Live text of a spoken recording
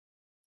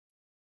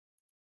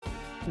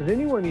Does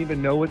anyone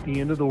even know what the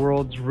end of the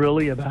world's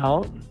really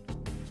about?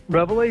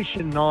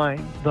 Revelation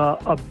 9, the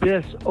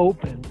abyss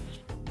opens,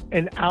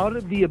 and out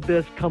of the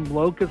abyss come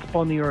locusts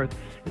upon the earth.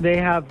 They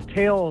have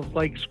tails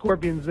like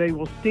scorpions. They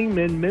will sting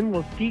men. Men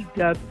will seek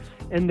death,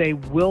 and they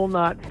will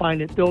not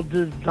find it. They'll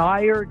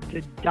desire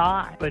to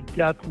die, but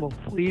death will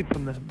flee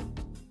from them.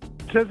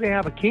 It says they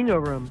have a king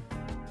over them,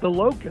 the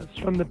locusts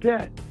from the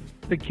pit.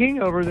 The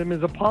king over them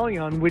is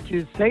Apollyon, which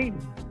is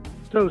Satan.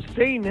 So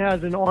Satan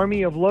has an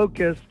army of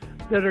locusts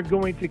that are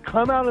going to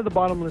come out of the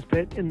bottomless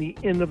pit in the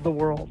end of the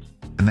world.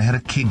 And they had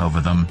a king over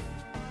them,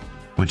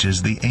 which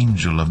is the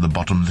angel of the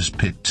bottomless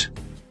pit,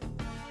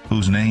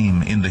 whose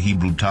name in the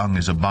Hebrew tongue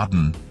is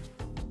Abaddon,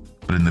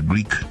 but in the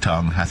Greek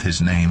tongue hath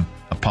his name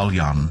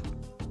Apollyon.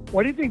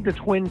 Why do you think the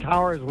Twin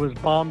Towers was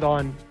bombed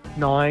on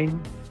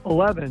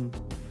 9/11?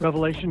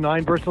 Revelation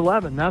 9, verse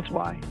 11. That's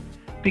why.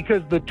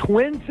 Because the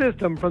twin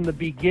system from the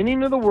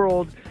beginning of the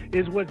world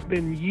is what's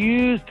been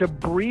used to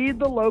breed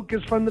the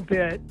locusts from the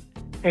pit.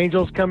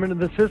 Angels come into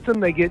the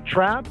system, they get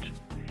trapped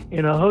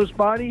in a host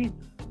body.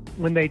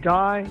 When they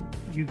die,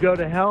 you go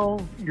to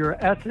hell. Your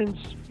essence,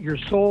 your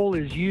soul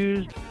is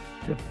used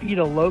to feed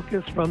a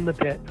locust from the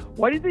pit.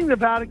 Why do you think the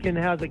Vatican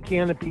has a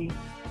canopy?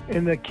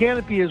 And the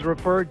canopy is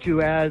referred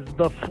to as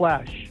the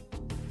flesh.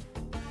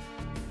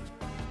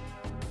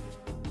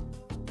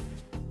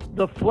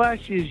 The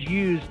flesh is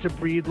used to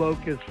breed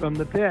locusts from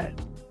the pit.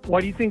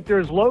 Why do you think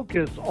there's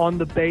locusts on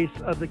the base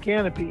of the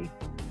canopy?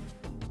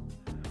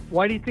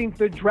 Why do you think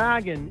the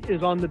dragon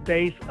is on the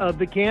base of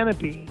the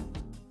canopy?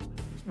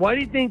 Why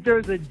do you think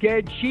there's a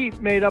dead sheep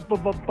made up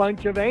of a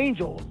bunch of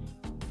angels?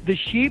 The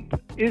sheep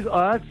is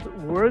us.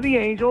 We're the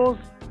angels.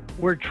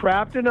 We're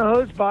trapped in a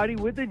host body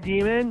with a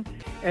demon,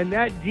 and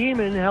that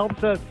demon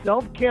helps us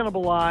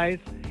self-cannibalize.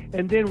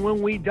 And then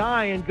when we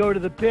die and go to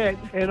the pit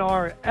and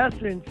our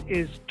essence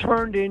is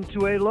turned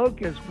into a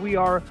locust, we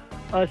are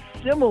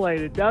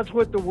assimilated. That's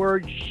what the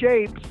word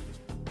shapes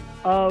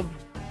of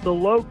the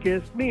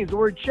locust means. The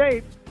word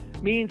shape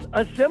means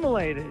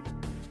assimilated.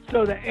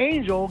 So the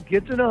angel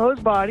gets in a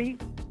host body,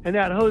 and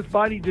that host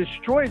body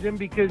destroys him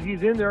because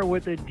he's in there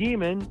with a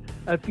demon.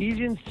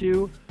 Ephesians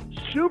 2,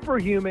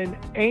 superhuman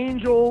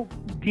angel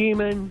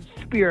demon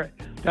spirit.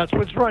 That's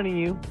what's running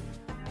you.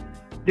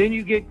 Then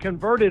you get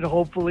converted,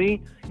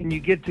 hopefully, and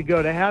you get to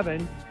go to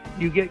heaven.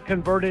 You get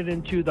converted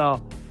into the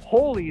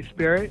Holy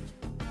Spirit.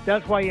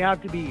 That's why you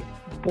have to be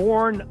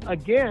born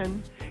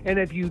again. And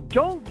if you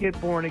don't get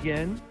born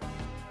again,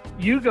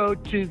 you go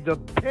to the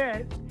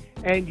pit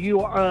and you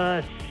are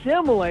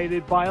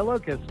assimilated by a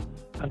locust.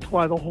 That's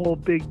why the whole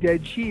big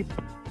dead sheep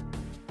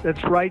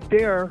that's right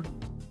there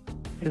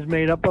is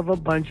made up of a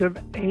bunch of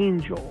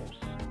angels.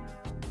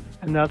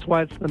 And that's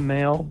why it's the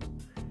male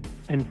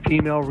and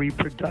female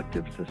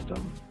reproductive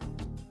system.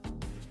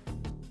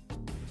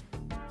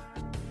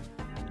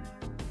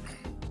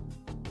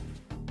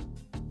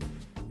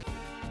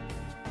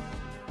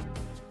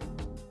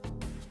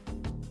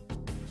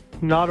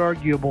 Not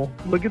arguable.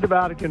 Look at the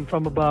Vatican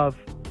from above.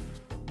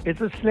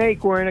 It's a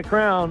snake wearing a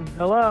crown.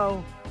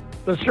 Hello?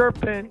 The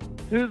serpent.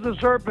 Who's the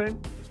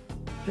serpent?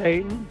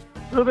 Satan.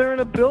 So they're in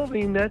a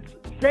building that's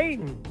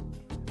Satan.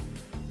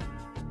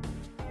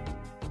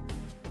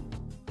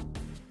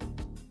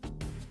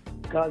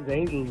 God's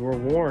angels were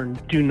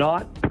warned, do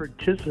not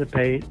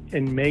participate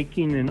in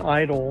making an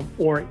idol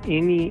or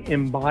any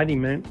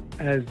embodiment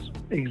as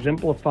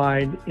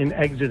exemplified in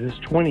Exodus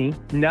 20.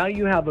 Now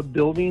you have a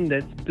building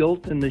that's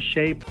built in the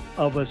shape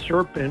of a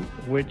serpent,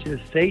 which is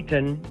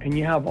Satan, and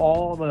you have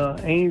all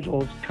the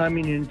angels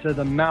coming into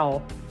the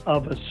mouth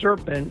of a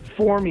serpent,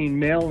 forming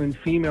male and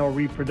female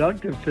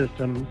reproductive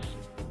systems.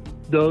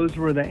 Those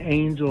were the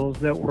angels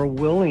that were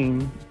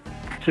willing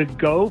to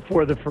go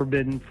for the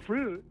forbidden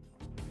fruit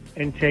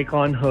and take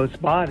on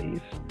host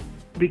bodies,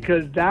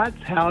 because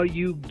that's how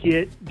you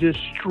get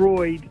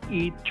destroyed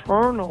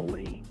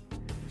eternally,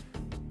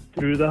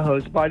 through the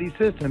host body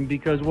system.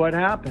 Because what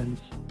happens?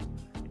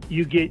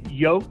 You get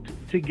yoked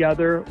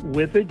together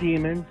with a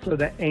demon, so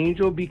the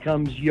angel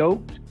becomes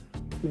yoked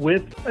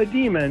with a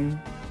demon,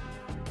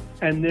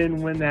 and then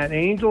when that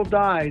angel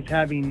dies,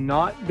 having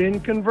not been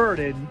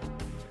converted,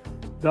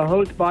 the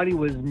host body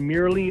was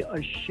merely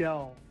a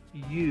shell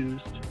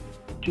used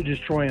to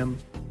destroy him.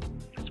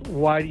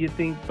 Why do you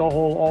think the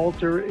whole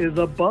altar is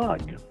a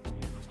bug,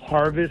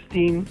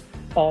 harvesting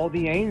all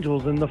the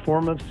angels in the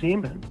form of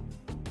semen?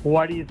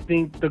 Why do you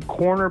think the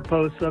corner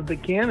posts of the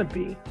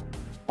canopy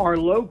are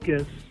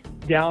locusts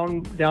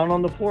down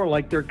on the floor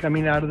like they're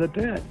coming out of the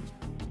pit?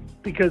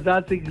 Because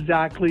that's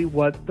exactly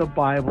what the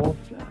Bible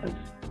says.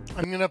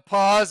 I'm going to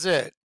pause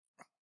it.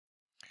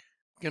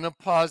 I'm going to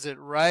pause it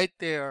right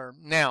there.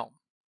 Now,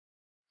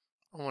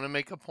 I want to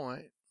make a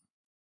point.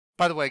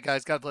 By the way,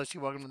 guys, God bless you.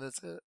 Welcome to this.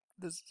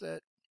 This is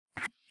it.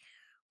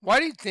 Why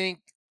do you think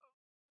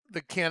the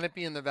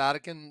canopy in the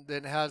Vatican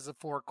that has the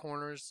four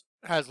corners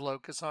has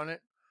locusts on it?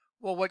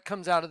 Well, what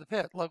comes out of the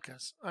pit?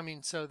 Locusts. I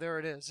mean, so there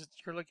it is.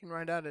 You're looking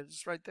right at it.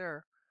 It's right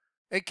there.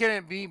 It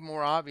can't be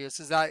more obvious.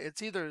 Is that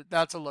it's either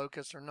that's a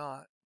locust or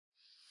not.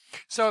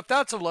 So if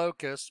that's a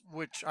locust,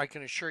 which I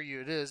can assure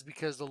you it is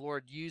because the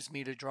Lord used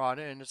me to draw it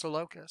in, it's a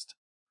locust.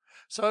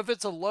 So if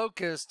it's a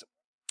locust,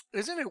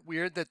 isn't it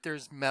weird that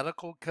there's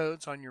medical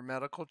codes on your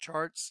medical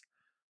charts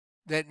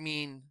that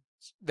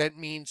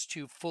means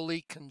to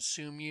fully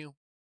consume you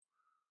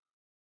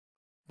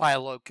by a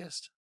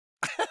locust?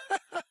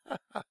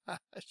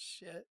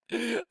 Shit.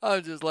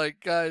 I'm just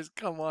like, guys,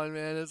 come on,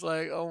 man. It's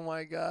like, oh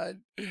my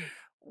God.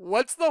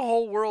 What's the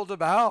whole world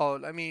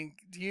about? I mean,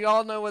 do you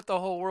all know what the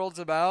whole world's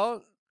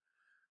about?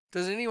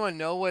 Does anyone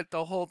know what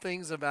the whole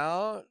thing's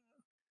about?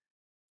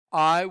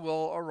 I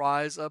will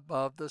arise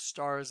above the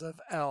stars of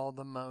El,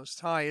 the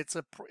Most High. It's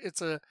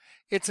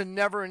a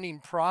never-ending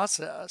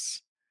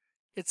process.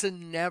 It's a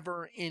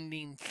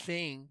never-ending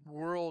thing,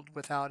 world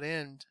without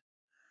end.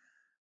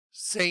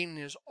 Satan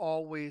is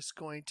always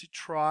going to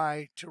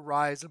try to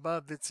rise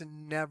above. It's a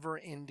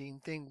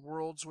never-ending thing,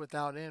 worlds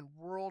without end,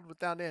 world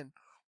without end,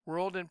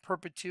 world in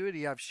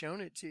perpetuity. I've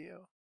shown it to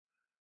you.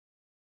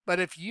 But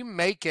if you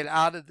make it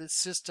out of this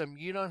system,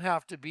 you don't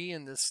have to be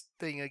in this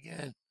thing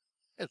again.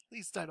 At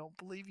least I don't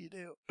believe you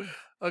do,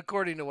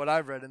 according to what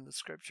I've read in the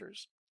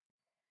scriptures.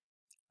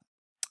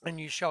 And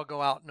you shall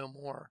go out no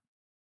more.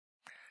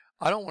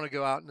 I don't want to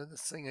go out into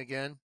this thing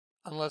again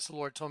unless the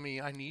Lord told me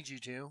I need you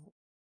to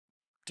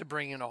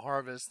bring in a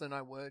harvest, then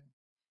I would.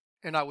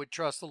 And I would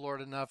trust the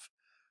Lord enough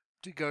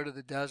to go to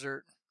the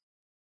desert.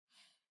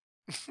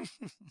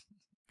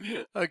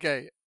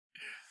 Okay.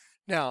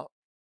 Now,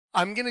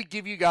 I'm going to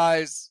give you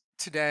guys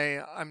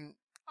today,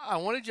 I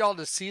wanted y'all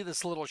to see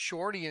this little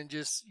shorty and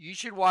you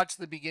should watch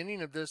the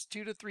beginning of this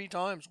 2 to 3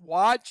 times.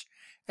 Watch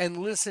and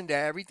listen to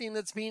everything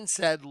that's being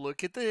said.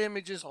 Look at the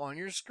images on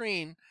your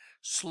screen.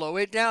 Slow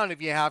it down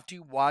if you have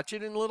to. Watch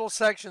it in little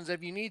sections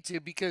if you need to,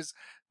 because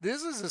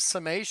this is a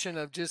summation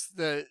of just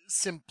the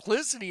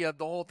simplicity of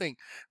the whole thing.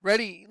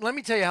 Ready? Let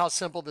me tell you how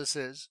simple this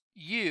is.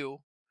 You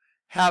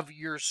have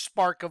your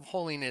spark of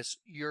holiness,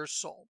 your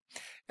soul.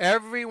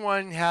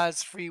 Everyone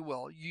has free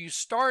will. You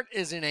start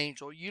as an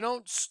angel. You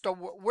don't start.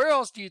 Where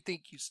else do you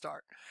think you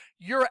start?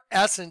 Your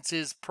essence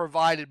is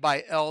provided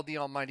by El, the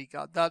Almighty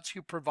God. That's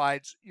who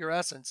provides your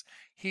essence.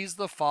 He's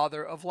the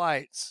Father of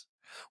lights.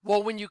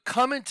 Well, when you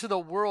come into the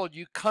world,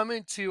 you come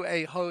into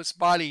a host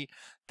body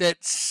that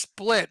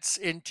splits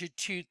into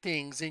 2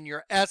 things in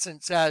your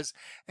essence as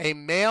a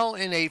male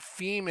and a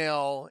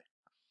female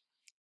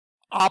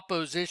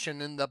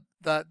opposition, and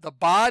the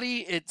body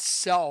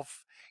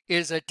itself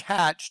is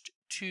attached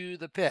to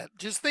the pit.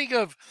 Just think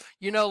of,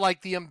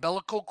 like the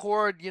umbilical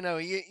cord,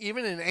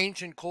 even in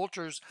ancient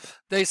cultures,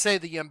 they say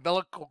the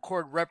umbilical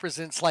cord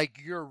represents like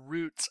your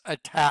roots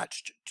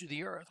attached to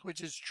the earth, which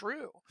is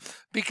true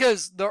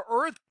because the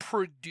earth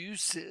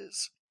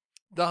produces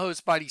the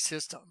host body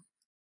system,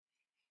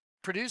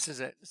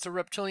 produces it. It's a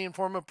reptilian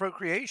form of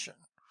procreation.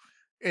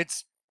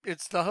 It's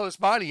the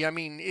host body. I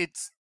mean,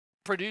 it's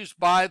produced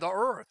by the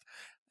earth.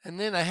 And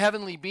then a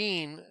heavenly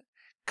being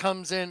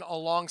comes in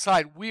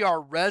alongside. We are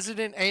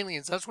resident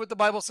aliens. That's what the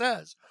Bible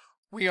says.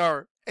 We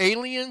are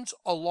aliens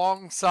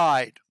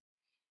alongside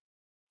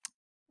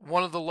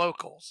one of the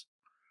locals.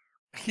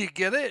 You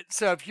get it?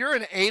 So if you're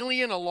an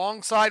alien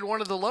alongside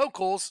one of the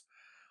locals,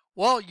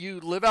 well, you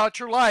live out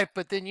your life.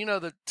 But then,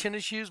 the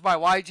tennis shoes by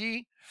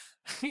YG,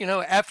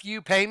 F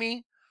you, pay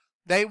me.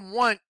 They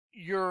want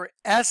your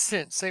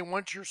essence. They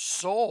want your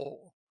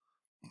soul.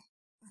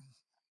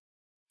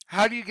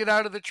 How do you get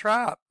out of the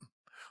trap?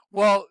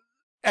 Well,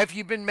 if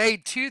you've been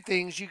made 2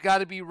 things, you got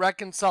to be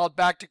reconciled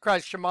back to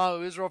Christ. Shema,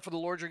 O Israel, for the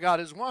Lord your God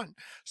is one.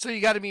 So you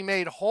got to be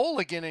made whole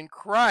again in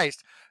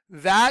Christ.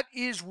 That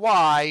is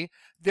why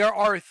there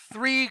are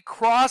 3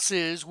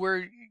 crosses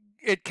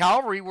at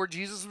Calvary where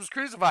Jesus was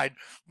crucified.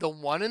 The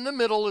one in the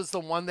middle is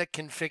the one that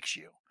can fix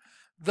you.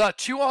 The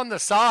 2 on the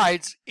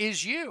sides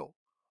is you.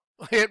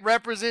 It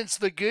represents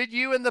the good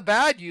you and the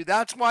bad you.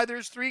 That's why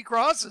there's 3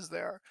 crosses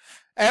there.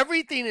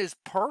 Everything is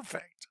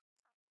perfect.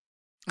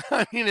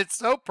 I mean, it's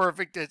so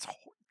perfect, it's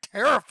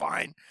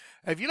terrifying.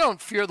 If you don't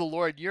fear the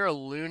Lord, you're a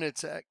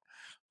lunatic.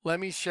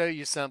 Let me show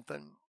you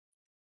something.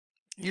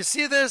 You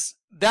see this?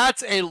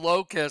 That's a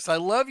locust. I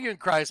love you in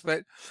Christ,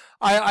 but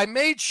I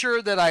made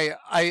sure that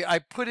I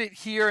put it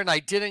here and I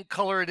didn't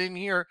color it in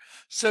here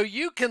so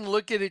you can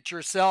look at it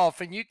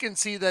yourself and you can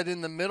see that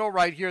in the middle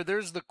right here,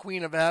 there's the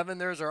Queen of Heaven.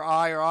 There's her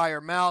eye,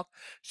 her mouth.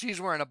 She's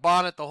wearing a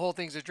bonnet. The whole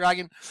thing's a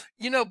dragon.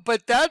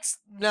 But that's,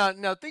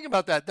 now think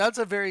about that. That's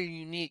a very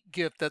unique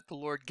gift that the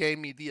Lord gave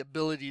me, the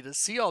ability to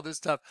see all this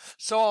stuff.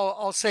 So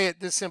I'll say it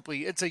this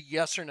simply. It's a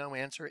yes or no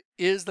answer.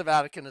 Is the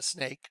Vatican a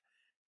snake?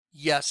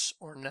 Yes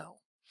or no?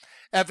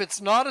 If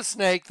it's not a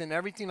snake, then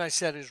everything I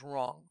said is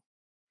wrong.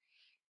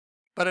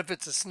 But if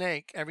it's a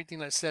snake,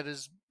 everything I said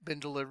has been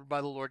delivered by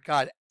the Lord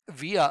God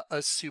via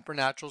a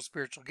supernatural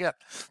spiritual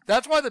gift.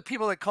 That's why the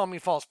people that call me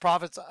false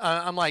prophets,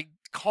 I'm like,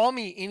 call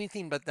me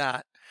anything but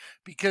that,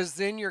 because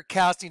then you're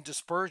casting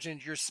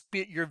dispersions.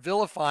 You're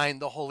vilifying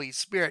the Holy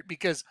Spirit,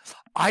 because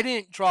I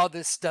didn't draw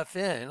this stuff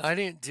in. I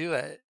didn't do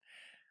it.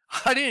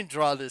 I didn't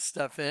draw this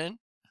stuff in.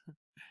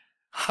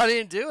 I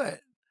didn't do it.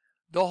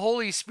 The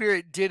Holy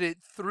Spirit did it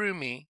through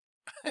me.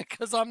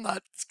 because I'm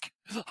not,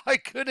 I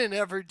couldn't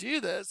ever do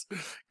this.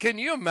 Can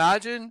you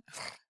imagine?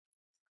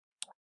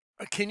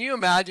 Can you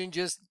imagine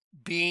just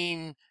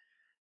being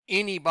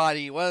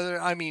anybody,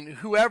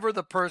 whoever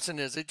the person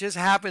is, it just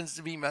happens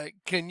to be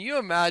can you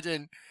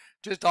imagine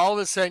just all of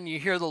a sudden you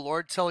hear the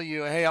Lord tell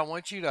you, hey, I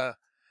want you to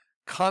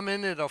come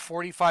in at a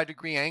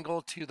 45-degree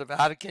angle to the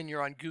Vatican.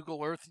 You're on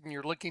Google Earth and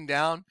you're looking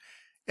down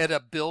at a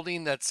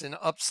building that's an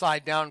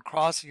upside down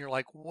cross and you're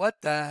like, what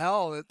the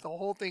hell? The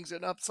whole thing's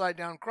an upside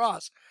down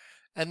cross.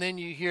 And then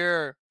you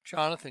hear,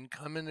 Jonathan,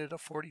 come in at a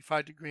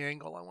 45-degree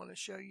angle. I want to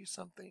show you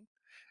something.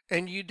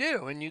 And you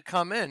do, and you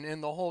come in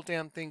and the whole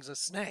damn thing's a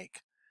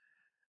snake.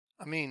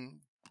 I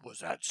mean, was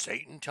that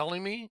Satan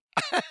telling me?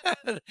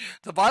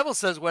 The Bible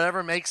says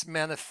whatever makes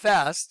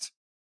manifest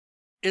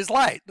is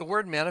light. The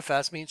word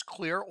manifest means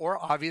clear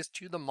or obvious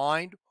to the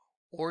mind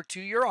or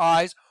to your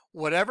eyes.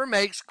 Whatever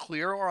makes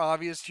clear or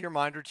obvious to your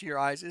mind or to your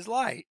eyes is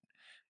light.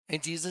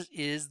 And Jesus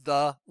is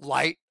the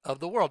light of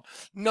the world.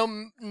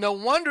 No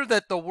wonder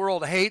that the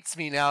world hates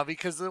me now,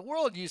 because the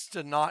world used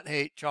to not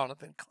hate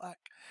Jonathan Kleck.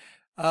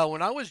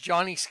 When I was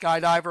Johnny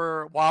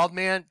Skydiver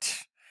Wildman,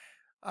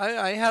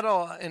 I had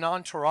an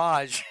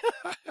entourage,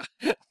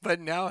 but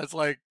now it's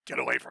like, get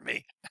away from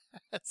me.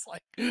 It's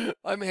like,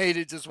 I'm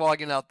hated just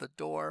walking out the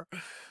door.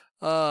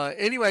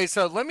 Anyway,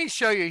 so let me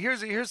show you.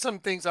 Here's some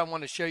things I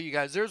want to show you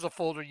guys. There's a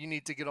folder you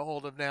need to get a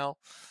hold of now.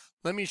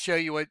 Let me show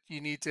you what you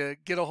need to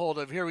get a hold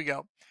of. Here we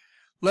go.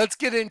 Let's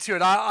get into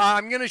it.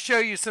 I'm going to show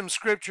you some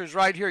scriptures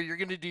right here. You're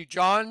going to do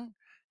John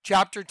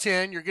chapter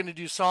 10. You're going to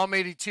do Psalm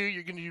 82.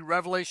 You're going to do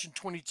Revelation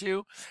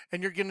 22.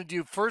 And you're going to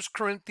do 1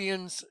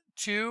 Corinthians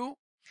 2.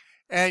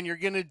 And you're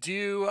going to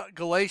do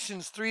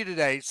Galatians 3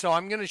 today. So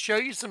I'm going to show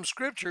you some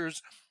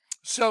scriptures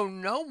so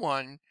no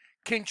one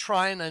can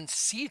try and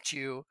unseat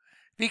you,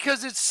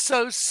 because it's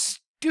so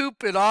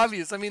stupid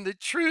obvious. I mean, the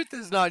truth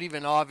is not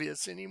even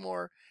obvious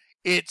anymore.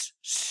 It's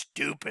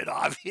stupid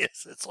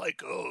obvious. It's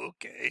like, oh,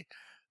 okay,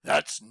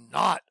 that's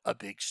not a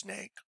big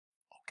snake.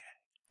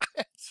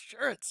 Okay,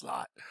 sure it's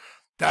not.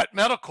 That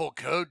medical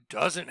code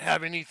doesn't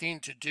have anything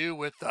to do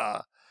with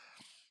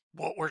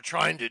what we're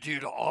trying to do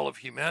to all of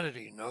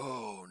humanity.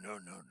 No.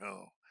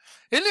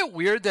 Isn't it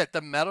weird that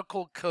the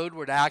medical code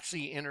would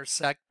actually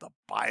intersect the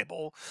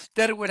Bible?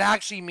 That it would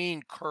actually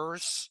mean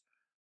curse?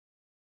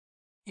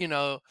 You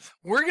know,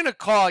 we're going to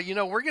call,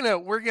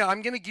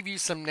 I'm going to give you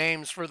some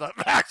names for the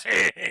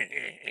vaccine.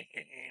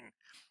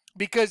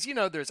 Because,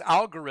 there's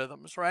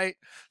algorithms, right?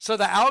 So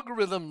the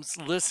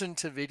algorithms listen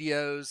to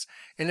videos,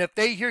 and if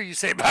they hear you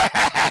say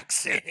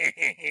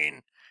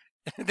vaccine,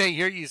 they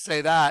hear you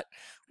say that,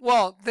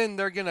 well, then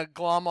they're going to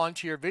glom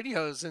onto your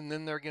videos, and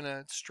then they're going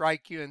to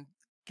strike you and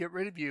get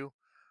rid of you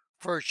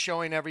for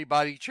showing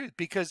everybody truth.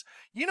 Because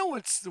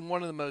what's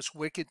one of the most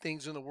wicked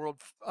things in the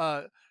world?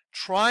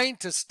 Trying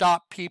to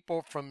stop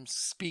people from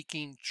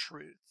speaking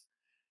truth.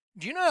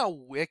 Do you know how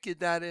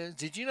wicked that is?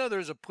 Did you know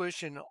there's a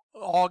push in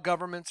all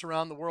governments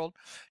around the world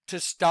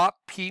to stop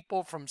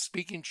people from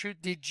speaking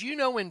truth? Did you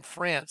know in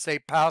France they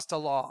passed a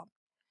law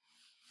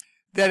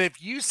that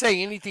if you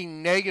say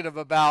anything negative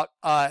about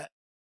the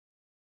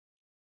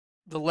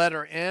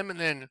letter M and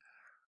then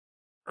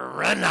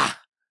Rena,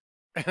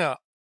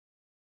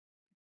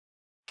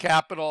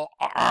 capital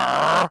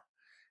R,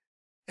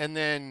 and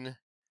then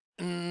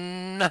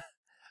Rena,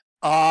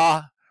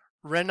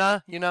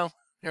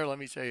 here, let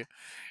me show you.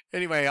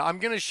 Anyway, I'm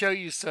going to show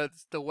you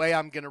the way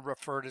I'm going to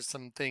refer to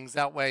some things.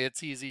 That way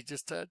it's easy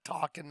just to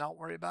talk and not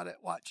worry about it.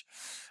 Watch.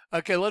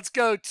 Okay, let's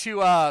go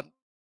to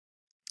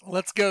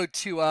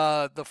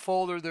the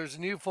folder. There's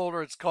a new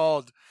folder. It's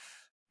called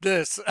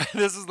this.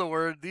 This is the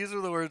word. These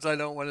are the words I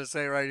don't want to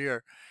say right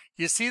here.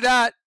 You see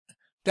that?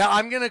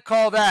 I'm going to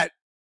call that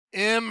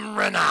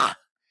Imrana.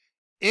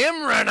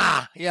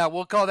 Imrana. Yeah,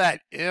 we'll call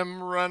that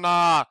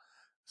Imrana.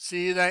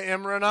 See the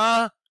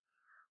Imrana?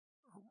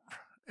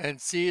 And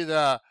see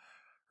the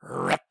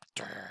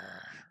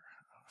Raptor.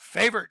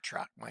 Favorite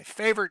truck. My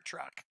favorite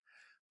truck.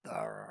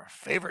 The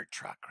favorite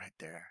truck right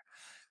there.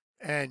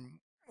 And,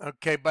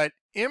 okay, but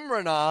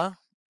Imrana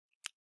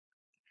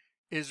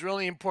is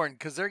really important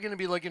because they're going to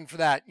be looking for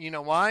that. You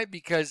know why?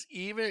 Because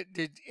even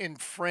in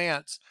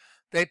France,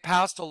 they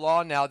passed a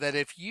law now that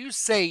if you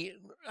say,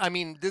 I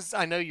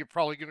know you're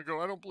probably going to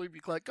go, I don't believe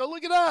you, Click. Go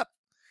look it up.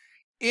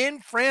 In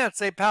France,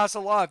 they pass a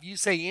law. If you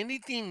say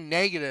anything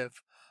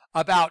negative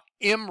about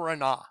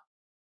Imrana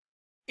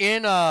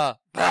in a,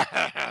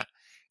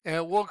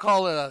 and we'll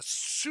call it a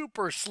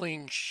super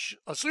slinger,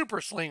 a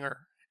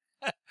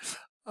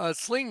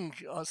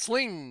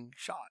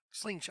slingshot.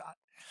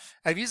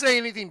 If you say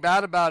anything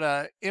bad about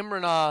a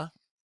Imrana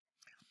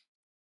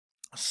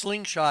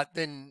slingshot,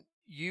 then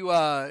you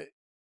go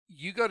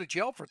to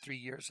jail for 3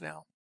 years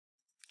now.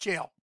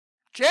 Jail.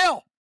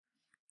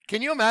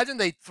 Can you imagine?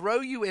 They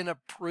throw you in a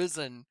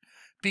prison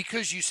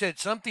because you said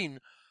something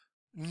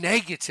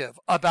negative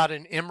about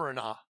an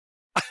Imrana.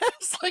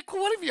 It's like,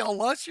 what if y'all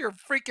lost your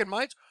freaking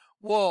minds?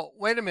 Well,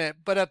 wait a minute.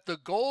 But if the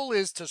goal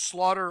is to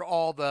slaughter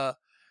all the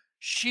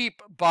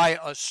sheep by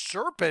a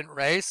serpent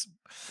race,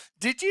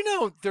 did you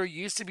know there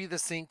used to be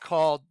this thing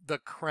called the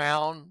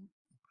crown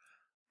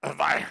a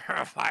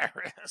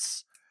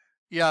virus.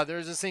 Yeah,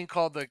 there's this thing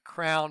called the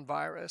crown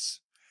virus.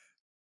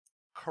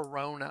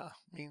 Corona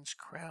means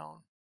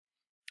crown.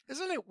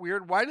 Isn't it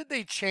weird? Why did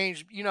they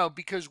change? You know,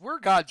 because we're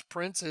God's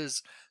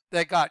princes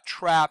that got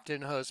trapped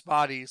in host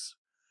bodies.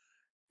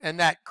 And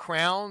that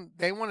crown,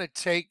 they want to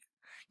take,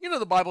 you know,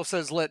 the Bible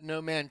says, let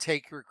no man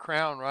take your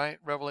crown, right?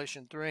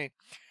 Revelation 3.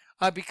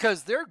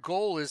 Because their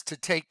goal is to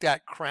take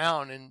that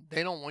crown and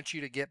they don't want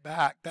you to get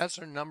back. That's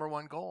their number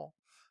one goal.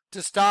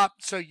 To stop.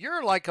 So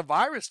you're like a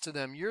virus to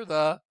them. You're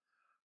the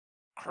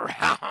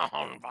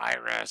crown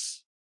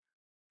virus.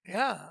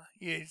 Yeah.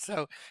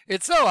 So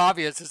it's so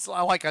obvious. It's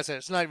like I said,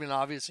 it's not even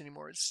obvious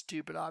anymore. It's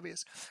stupid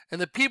obvious. And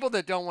the people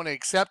that don't want to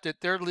accept it,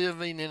 they're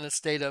living in a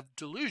state of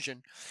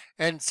delusion.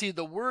 And see,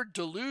 the word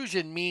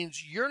delusion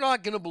means you're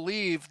not going to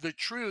believe the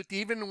truth,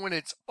 even when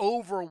it's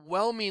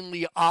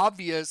overwhelmingly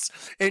obvious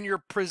and you're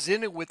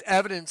presented with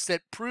evidence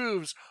that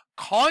proves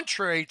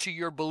contrary to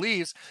your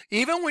beliefs.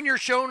 Even when you're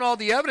shown all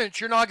the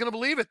evidence, you're not going to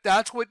believe it.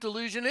 That's what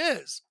delusion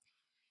is.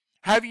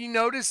 Have you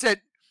noticed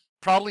that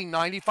probably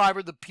 95%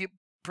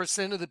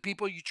 of the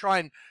people you try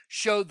and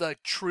show the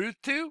truth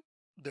to,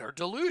 they're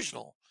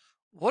delusional?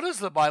 What does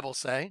the Bible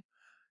say?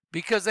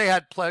 Because they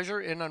had pleasure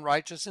in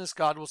unrighteousness,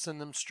 God will send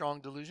them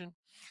strong delusion.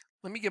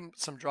 Let me give them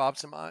some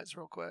drops in my eyes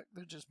real quick.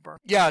 They're just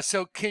burnt. Yeah,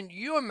 so can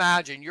you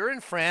imagine you're in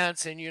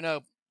France and, you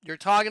know, you're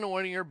talking to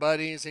one of your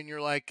buddies and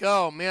you're like,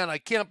 oh man, I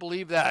can't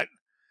believe that.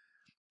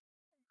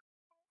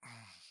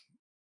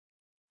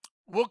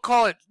 We'll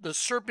call it the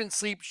serpent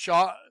sheep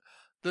shot.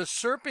 The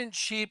serpent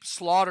sheep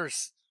slaughter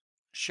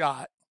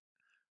shot.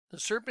 The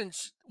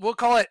serpent, we'll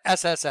call it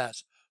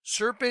SSS.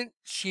 Serpent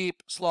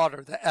sheep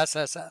slaughter, the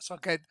SSS.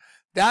 Okay,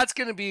 that's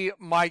going to be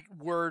my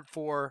word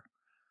for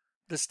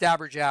the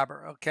stabber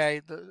jabber. Okay,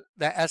 the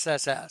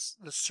SSS,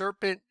 the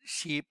serpent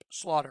sheep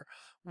slaughter.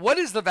 What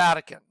is the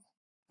Vatican?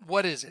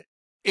 What is it?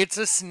 It's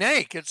a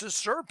snake. It's a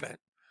serpent.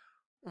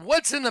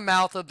 What's in the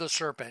mouth of the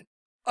serpent?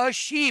 A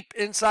sheep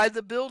inside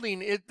the building.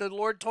 The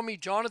Lord told me,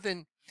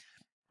 Jonathan,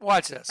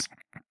 watch this.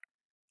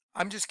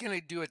 I'm just going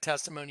to do a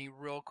testimony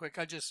real quick.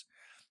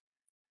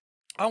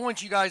 I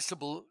want you guys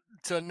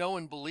to know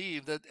and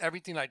believe that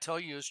everything I tell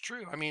you is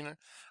true. I mean,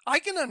 I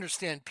can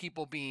understand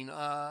people being,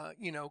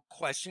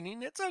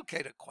 questioning. It's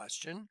okay to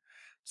question.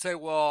 Say,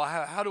 well,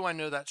 how do I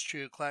know that's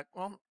true, Clark?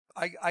 Well,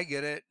 I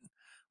get it.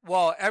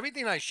 Well,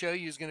 everything I show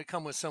you is going to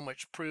come with so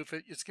much proof.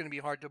 It's going to be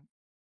hard to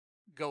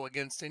go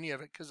against any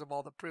of it because of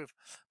all the proof.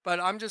 But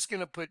I'm just going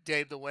to put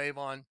Dave the Wave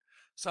on.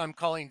 So I'm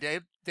calling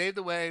Dave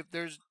the Wave.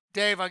 There's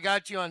Dave. I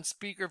got you on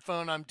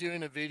speakerphone. I'm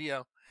doing a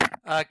video.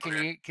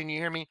 Can you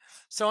hear me?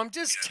 So I'm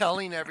just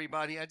telling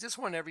everybody. I just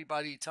want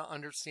everybody to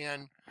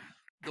understand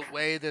the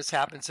way this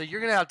happened. So you're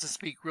going to have to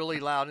speak really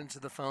loud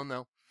into the phone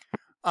though.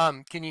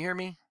 Can you hear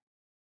me?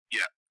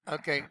 Yeah.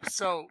 Okay.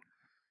 So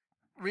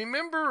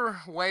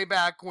remember way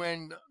back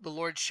when the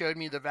Lord showed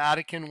me the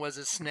Vatican was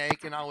a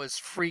snake and I was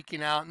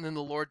freaking out, and then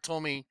the Lord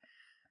told me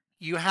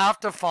you have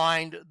to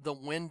find the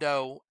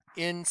window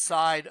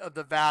inside of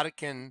the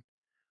Vatican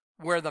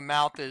where the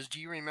mouth is. Do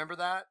you remember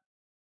that?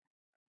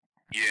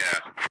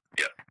 Yeah.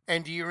 Yeah.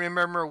 And do you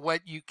remember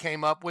what you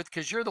came up with?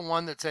 Because you're the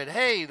one that said,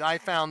 hey, I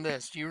found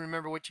this. Do you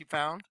remember what you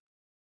found?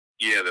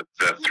 Yeah, the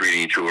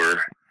 3D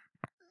tour.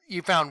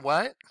 You found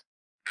what?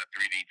 The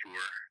 3D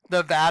tour.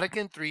 The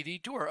Vatican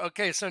 3D tour.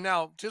 Okay, so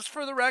now, just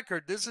for the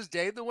record, this is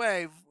Dave the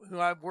Wave, who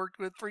I've worked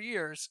with for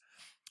years.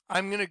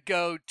 I'm going to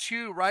go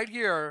to right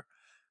here.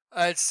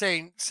 It's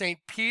St.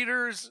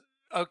 Peter's.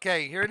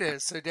 Okay, here it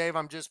is. So, Dave,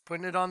 I'm just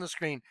putting it on the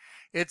screen.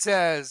 It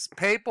says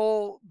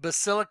Papal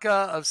Basilica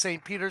of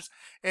St. Peter's.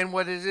 And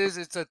what it is,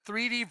 it's a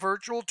 3D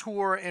virtual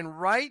tour. And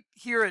right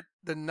here at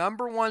the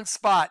number one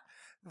spot,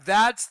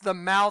 that's the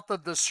mouth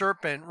of the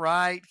serpent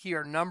right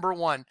here, number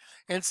one.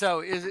 And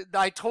so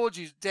I told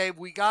you, Dave,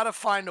 we got to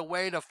find a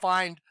way to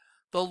find.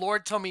 The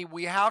Lord told me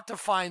we have to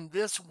find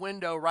this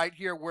window right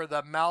here where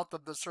the mouth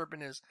of the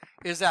serpent is.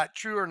 Is that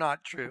true or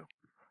not true?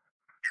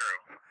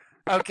 True.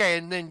 Okay,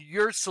 and then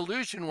your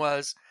solution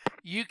was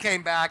you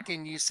came back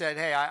and you said,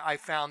 hey, I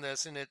found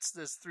this, and it's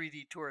this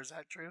 3D tour. Is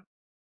that true?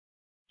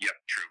 Yep,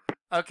 true.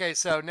 Okay,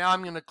 so now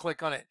I'm going to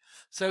click on it.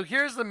 So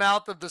here's the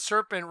mouth of the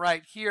serpent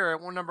right here.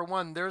 Well, number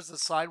one, there's the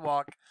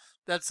sidewalk.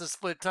 That's the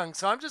split tongue.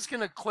 So I'm just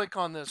going to click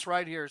on this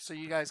right here so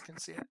you guys can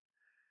see it.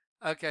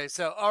 Okay,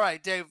 so, all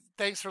right, Dave,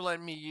 thanks for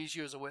letting me use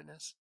you as a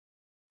witness.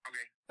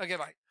 Okay,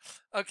 bye.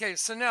 Okay,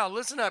 so now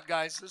listen up,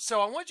 guys.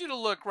 So I want you to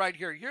look right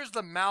here. Here's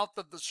the mouth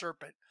of the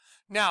serpent.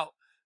 Now,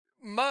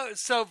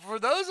 so for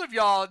those of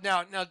y'all,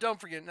 now don't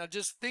forget, now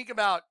just think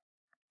about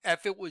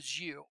if it was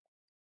you.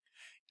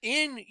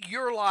 In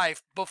your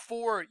life,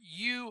 before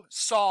you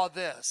saw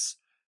this,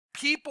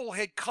 people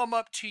had come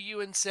up to you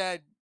and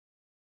said,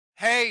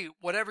 hey,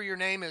 whatever your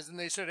name is, and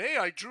they said, hey,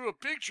 I drew a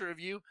picture of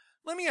you.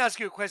 Let me ask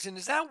you a question.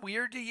 Is that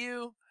weird to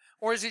you?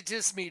 Or is it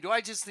just me? Do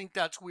I just think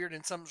that's weird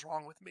and something's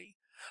wrong with me?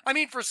 I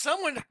mean, for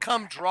someone to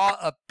come draw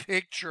a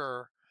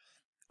picture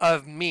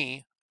of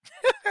me,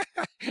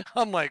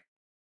 I'm like,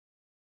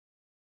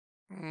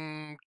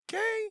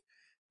 okay,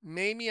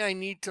 maybe I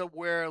need to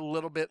wear a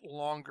little bit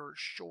longer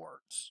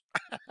shorts.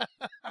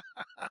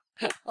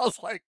 I was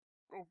like,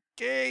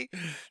 okay.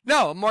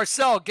 No,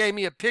 Marcel gave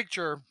me a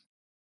picture.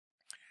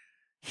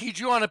 He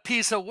drew on a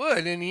piece of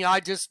wood, and I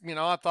just,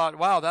 I thought,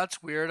 wow,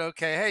 that's weird.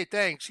 Okay, hey,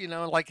 thanks,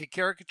 like a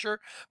caricature.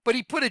 But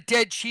he put a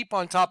dead sheep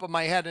on top of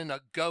my head and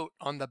a goat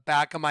on the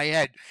back of my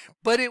head.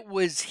 But it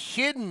was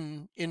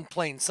hidden in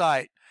plain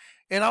sight.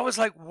 And I was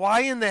like,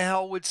 why in the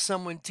hell would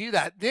someone do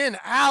that? Then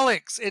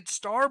Alex at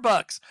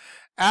Starbucks.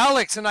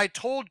 Alex, and I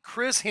told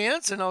Chris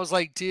Hansen, I was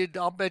like, dude,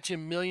 I'll bet you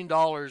 $1 million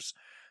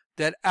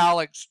that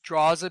Alex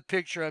draws a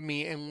picture of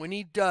me. And when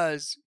he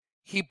does,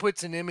 he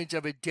puts an image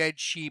of a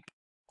dead sheep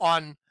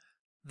on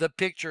the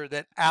picture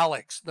that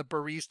Alex, the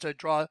barista,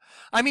 draw.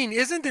 I mean,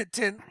 is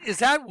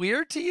that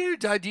weird to you?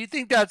 Do you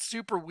think that's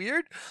super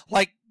weird?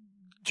 Like,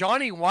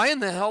 Johnny, why in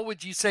the hell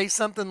would you say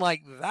something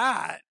like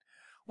that?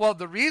 Well,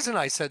 the reason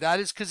I said that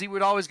is because he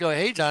would always go,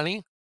 hey,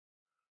 Johnny,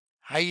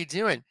 how you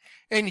doing?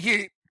 And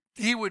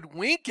he would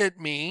wink at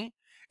me.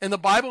 And the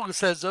Bible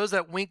says those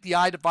that wink the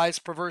eye devise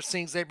perverse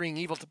things, they bring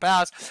evil to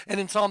pass. And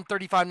in Psalm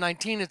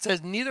 35:19, it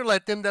says, neither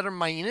let them that are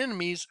mine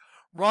enemies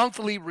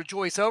wrongfully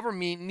rejoice over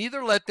me,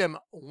 neither let them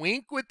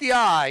wink with the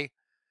eye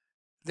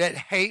that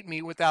hate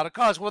me without a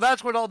cause. Well,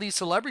 that's what all these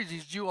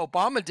celebrities do.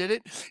 Obama did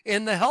it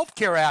in the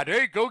healthcare ad.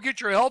 Hey, go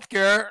get your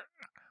healthcare.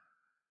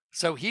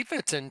 So he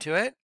fits into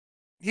it.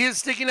 He is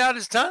sticking out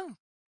his tongue.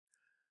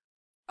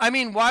 I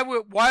mean,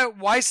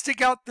 why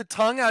stick out the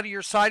tongue out of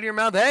your side of your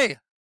mouth? Hey,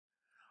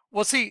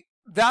 well, see,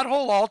 that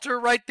whole altar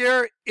right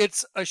there,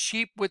 it's a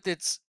sheep with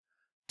its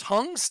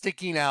tongue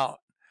sticking out.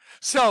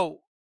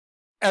 So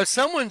as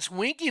someone's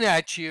winking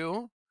at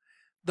you,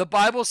 the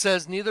Bible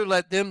says, neither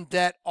let them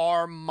that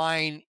are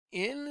mine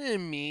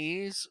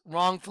enemies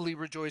wrongfully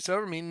rejoice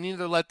over me,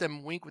 neither let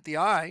them wink with the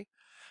eye.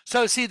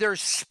 So see, they're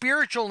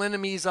spiritual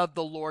enemies of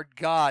the Lord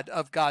God,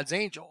 of God's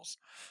angels.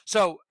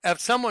 So if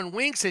someone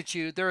winks at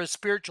you, they're a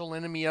spiritual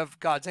enemy of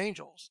God's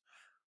angels.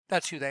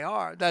 That's who they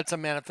are. That's a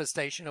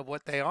manifestation of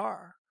what they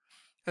are.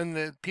 And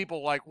the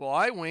people like, well,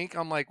 I wink.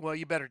 I'm like, well,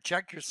 you better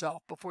check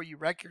yourself before you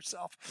wreck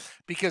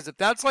yourself. Because if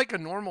that's like a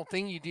normal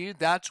thing you do,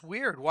 that's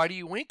weird. Why do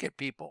you wink at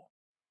people?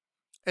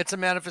 It's a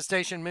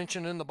manifestation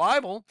mentioned in the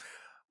Bible.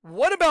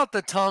 What about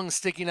the tongue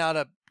sticking out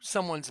of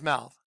someone's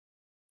mouth?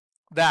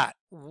 That.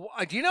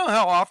 Do you know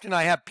how often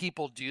I have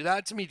people do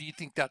that to me? Do you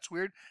think that's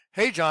weird?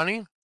 Hey,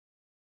 Johnny.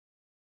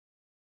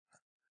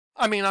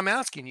 I mean, I'm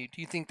asking you,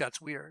 do you think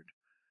that's weird?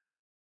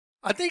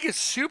 I think it's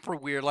super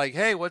weird. Like,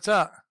 hey, what's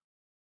up?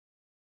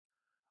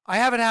 I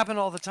have it happen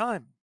all the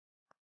time.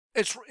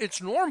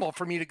 It's normal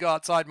for me to go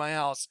outside my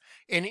house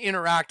and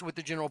interact with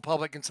the general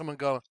public and someone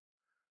go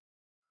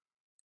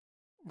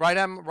right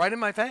in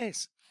my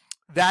face.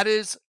 That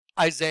is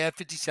Isaiah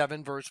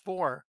 57 verse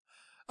 4.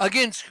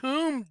 Against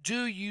whom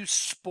do you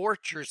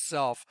sport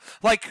yourself?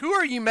 Like, who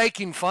are you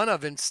making fun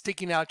of and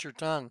sticking out your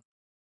tongue?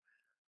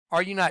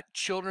 Are you not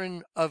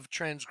children of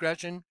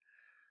transgression?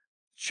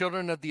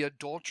 Children of the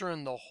adulterer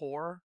and the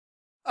whore?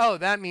 Oh,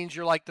 that means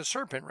you're like the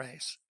serpent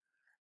race.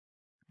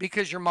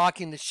 Because you're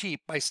mocking the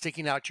sheep by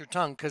sticking out your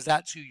tongue, because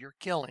that's who you're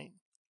killing.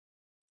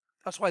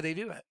 That's why they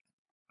do it.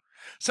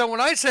 So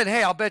when I said,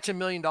 hey, I'll bet you $1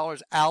 million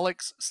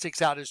Alex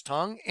sticks out his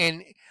tongue,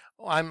 and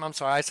I'm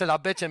sorry, I said, I'll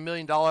bet you $1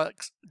 million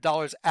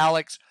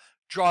Alex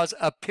draws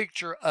a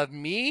picture of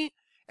me,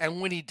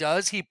 and when he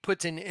does, he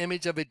puts an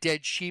image of a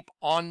dead sheep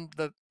on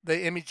the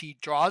image he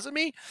draws of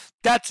me.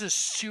 That's a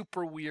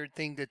super weird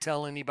thing to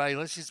tell anybody.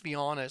 Let's just be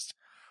honest.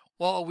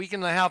 Well, a week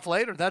and a half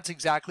later, that's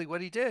exactly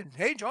what he did.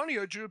 Hey, Johnny,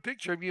 I drew a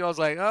picture of you. I was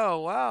like, oh,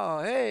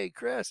 wow. Hey,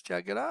 Chris,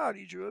 check it out.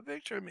 He drew a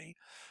picture of me.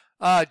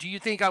 Do you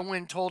think I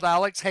went and told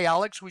Alex, hey,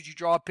 Alex, would you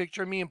draw a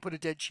picture of me and put a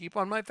dead sheep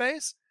on my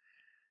face?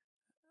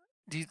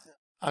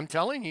 I'm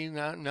telling you,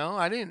 no,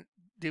 I didn't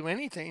do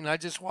anything. I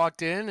just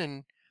walked in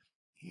and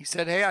he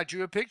said, hey, I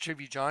drew a picture of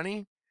you,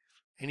 Johnny.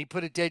 And he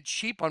put a dead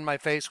sheep on my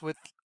face with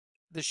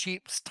the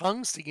sheep's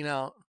tongue sticking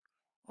out.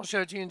 I'll show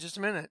it to you in just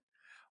a minute.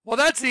 Well,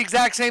 that's the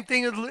exact same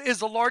thing as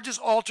the largest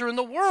altar in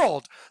the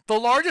world. The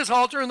largest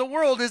altar in the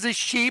world is a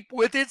sheep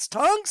with its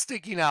tongue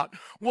sticking out.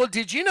 Well,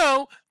 did you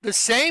know the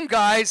same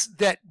guys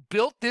that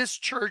built this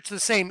church, the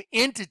same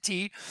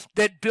entity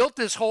that built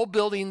this whole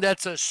building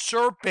that's a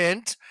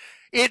serpent,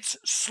 it's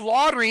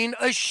slaughtering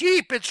a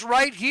sheep. It's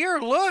right here.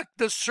 Look,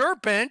 the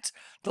serpent.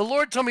 The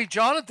Lord told me,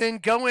 Jonathan,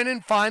 go in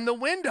and find the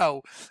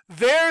window.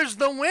 There's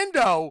the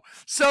window.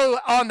 So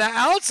on the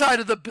outside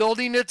of the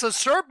building, it's a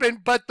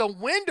serpent, but the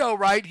window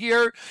right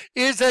here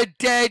is a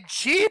dead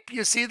sheep.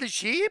 You see the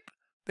sheep?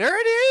 There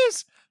it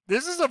is.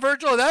 This is a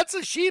virtual. That's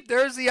a sheep.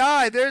 There's the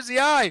eye. There's the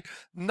eye.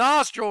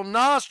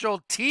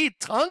 Nostril, teeth,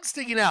 tongue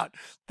sticking out.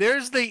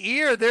 There's the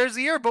ear. There's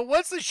the ear. But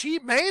what's the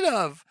sheep made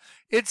of?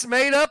 It's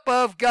made up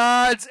of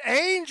God's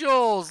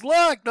angels.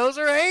 Look, those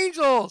are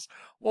angels.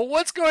 Well,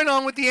 what's going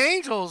on with the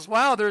angels?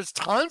 Wow, there's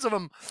tons of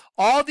them.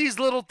 All these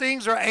little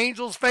things are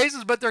angels'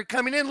 faces, but they're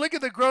coming in. Look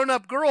at the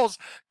grown-up girls.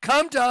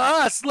 Come to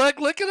us. Look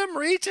at them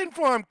reaching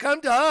for them. Come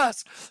to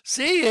us.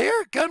 See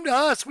here, come to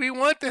us. We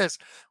want this.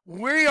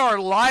 We are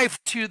life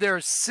to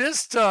their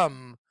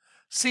system.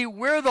 See,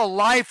 we're the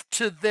life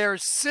to their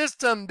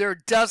system, their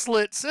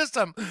desolate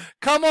system.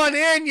 Come on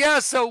in, yeah,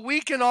 so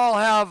we can all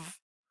have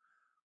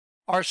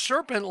our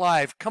serpent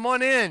life. Come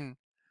on in.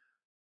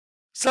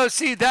 So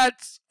see,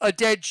 that's a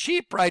dead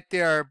sheep right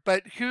there.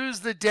 But who's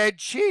the dead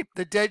sheep?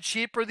 The dead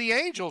sheep are the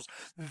angels.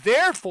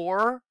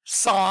 Therefore,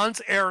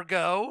 sans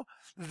ergo,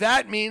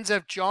 that means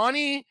if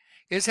Johnny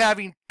is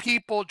having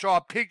people draw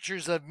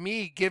pictures of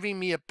me, giving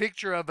me a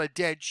picture of a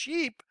dead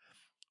sheep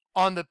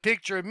on the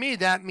picture of me,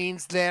 that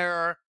means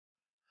they're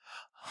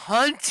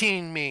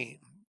hunting me.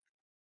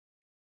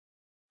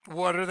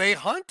 What are they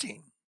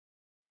hunting?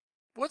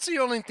 What's the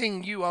only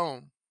thing you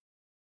own?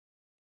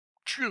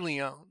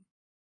 Truly own?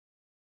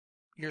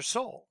 Your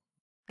soul.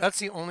 That's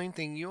the only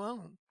thing you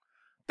own.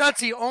 That's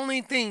the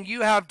only thing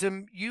you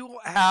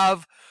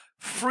have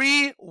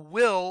free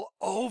will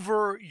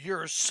over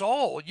your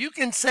soul. You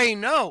can say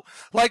no.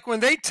 Like when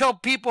they tell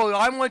people,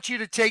 I want you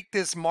to take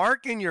this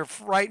mark in your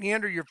right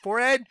hand or your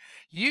forehead,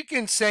 you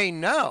can say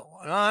no.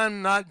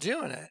 I'm not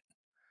doing it.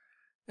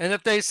 And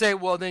if they say,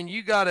 well, then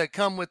you got to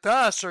come with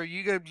us, or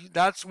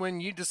that's when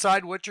you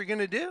decide what you're going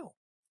to do.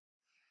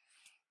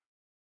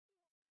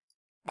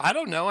 I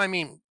don't know. I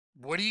mean,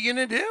 what are you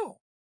going to do?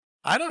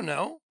 I don't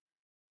know.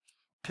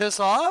 Piss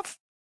off?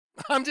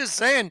 I'm just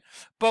saying.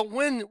 But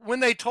when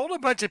they told a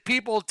bunch of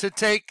people to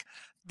take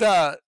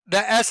the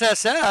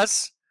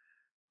SSS,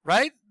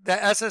 right?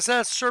 The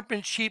SSS,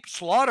 serpent, sheep,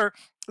 slaughter.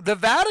 The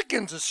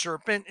Vatican's a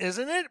serpent,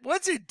 isn't it?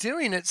 What's it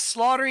doing? It's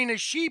slaughtering a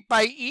sheep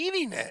by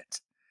eating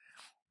it.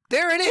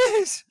 There it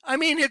is. I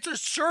mean, it's a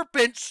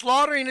serpent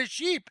slaughtering a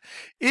sheep.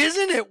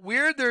 Isn't it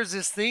weird? There's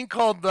this thing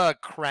called the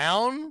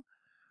crown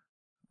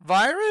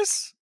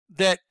virus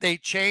that they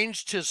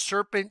changed to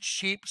serpent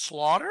sheep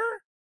slaughter.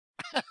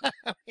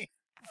 I mean,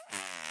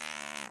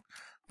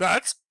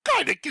 that's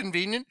kind of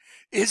convenient.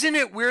 Isn't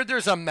it weird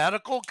there's a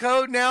medical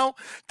code now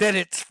that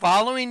it's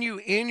following you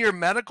in your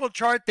medical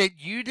chart that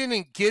you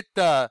didn't get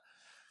the,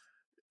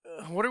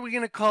 what are we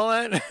going to call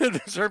it?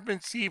 The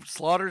serpent sheep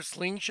slaughter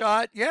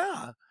slingshot?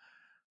 Yeah.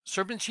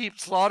 Serpent sheep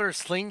slaughter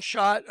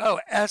slingshot. Oh,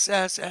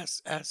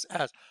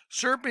 SSSSS.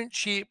 Serpent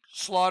sheep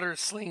slaughter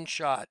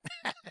slingshot.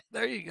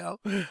 There you go.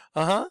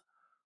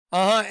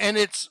 And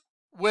it's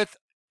with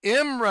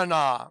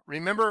Imrana.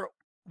 Remember,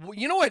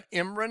 you know what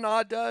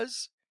Imrana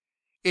does?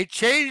 It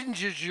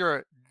changes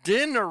your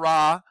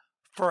dinara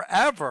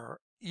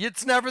forever.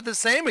 It's never the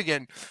same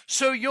again.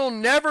 So you'll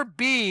never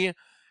be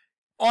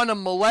on a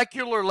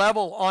molecular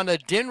level, on a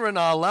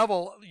dinrana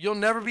level. You'll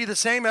never be the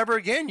same ever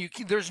again.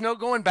 There's no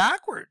going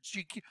backwards.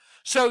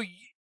 So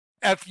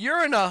if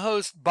you're in a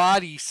host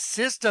body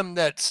system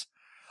that's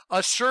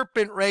a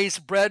serpent race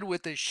bred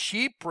with a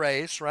sheep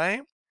race,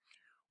 right?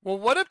 Well,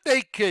 what if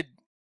they could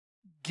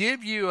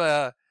give you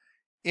a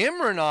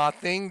Imrana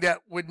thing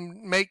that would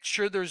make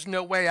sure there's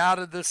no way out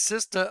of the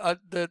system?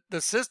 The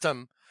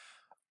system.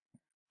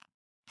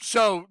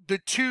 So the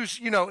two,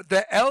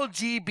 the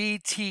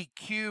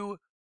LGBTQ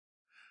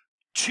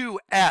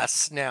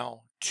 2S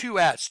now,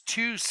 2S,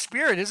 two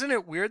spirit. Isn't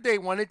it weird they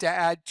wanted to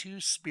add two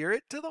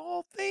spirit to the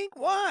whole thing?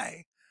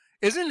 Why?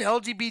 Isn't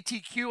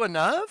LGBTQ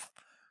enough?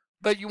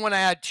 But you want to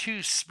add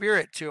two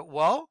spirit to it.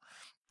 Well,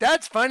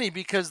 that's funny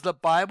because the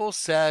Bible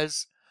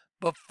says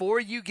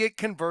before you get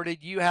converted,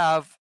 you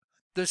have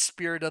the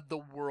spirit of the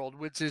world,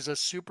 which is a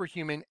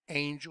superhuman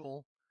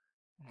angel,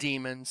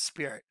 demon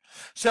spirit.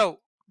 So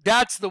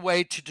that's the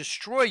way to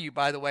destroy you,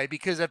 by the way,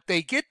 because if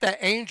they get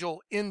the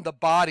angel in the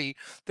body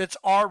that's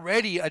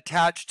already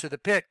attached to the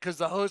pit, because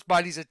the host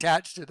body's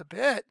attached to the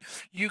pit,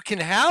 you can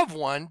have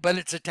one, but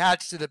it's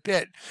attached to the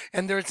pit,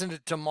 and there's a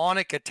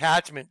demonic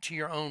attachment to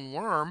your own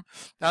worm.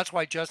 That's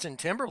why Justin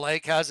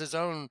Timberlake has his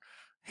own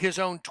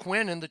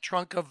twin in the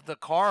trunk of the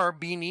car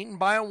being eaten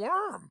by a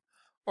worm.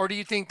 Or do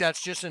you think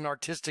that's just an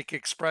artistic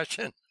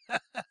expression?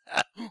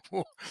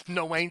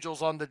 No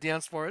angels on the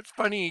dance floor. It's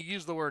funny you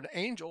use the word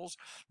angels.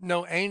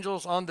 No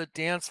angels on the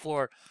dance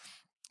floor.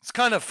 It's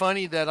kind of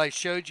funny that I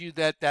showed you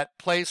that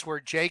place where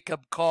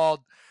Jacob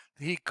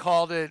he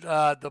called it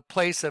the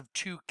place of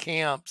two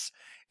camps,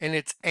 and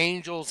it's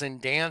angels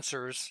and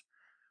dancers.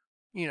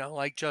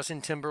 Like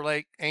Justin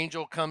Timberlake,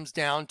 angel comes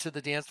down to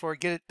the dance floor.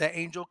 Get it? The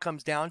angel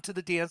comes down to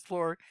the dance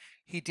floor.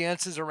 He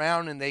dances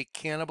around and they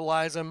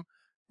cannibalize him.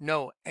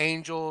 No,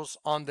 angels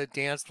on the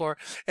dance floor.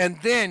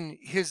 And then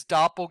his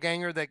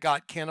doppelganger that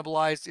got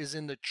cannibalized is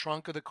in the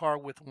trunk of the car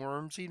with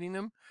worms eating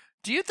him.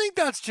 Do you think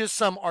that's just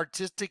some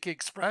artistic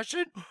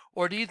expression?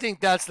 Or do you think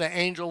that's the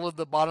angel of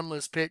the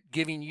bottomless pit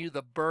giving you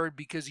the bird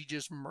because he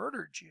just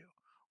murdered you?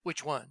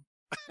 Which one?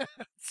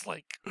 It's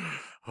like,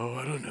 oh,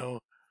 I don't know.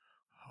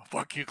 Oh,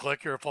 fuck you,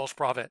 Click. You're a false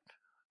prophet.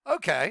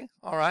 Okay.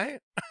 All right.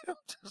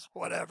 Just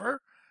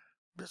whatever.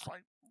 Just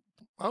like,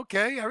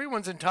 okay.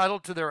 Everyone's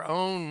entitled to their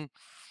own.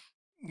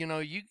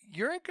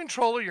 You're in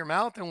control of your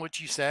mouth and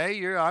what you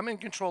say. I'm in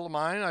control of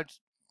mine.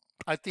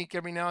 I think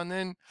every now and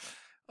then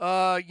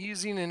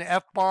using an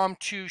F-bomb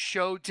to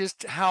show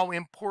just how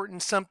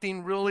important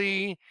something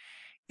really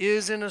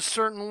is in a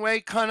certain way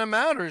kind of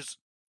matters.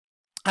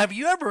 Have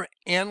you ever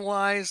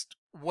analyzed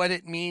what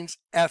it means,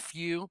 F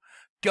you?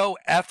 go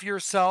F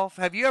yourself.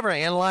 Have you ever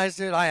analyzed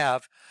it? I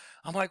have.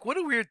 I'm like, what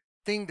a weird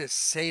thing to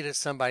say to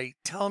somebody.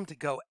 Tell them to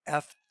go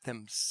F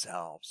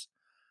themselves.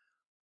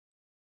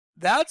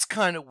 That's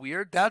kind of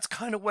weird. That's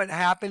kind of what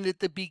happened at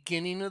the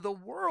beginning of the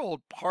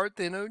world,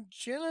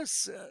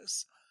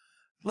 parthenogenesis.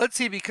 Let's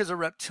see, because a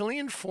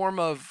reptilian form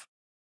of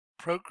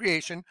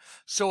procreation,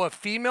 so a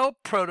female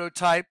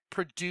prototype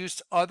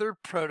produced other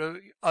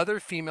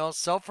females,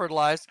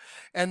 self-fertilized,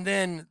 and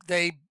then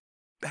they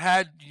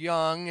had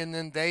young, and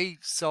then they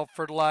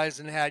self-fertilized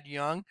and had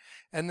young,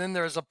 and then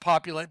there's a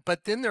population,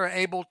 but then they're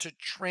able to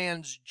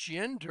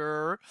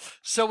transgender.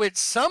 So at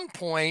some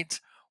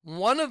point,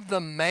 one of the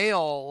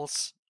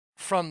males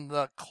from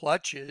the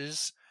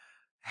clutches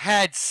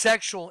had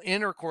sexual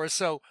intercourse.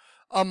 So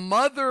a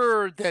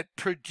mother that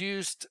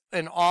produced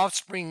an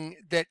offspring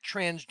that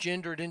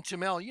transgendered into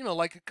male, you know,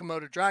 like a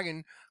Komodo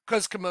dragon,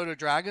 because Komodo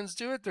dragons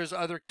do it. There's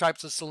other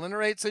types of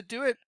selenorates that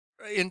do it.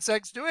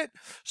 Insects do it.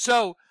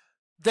 So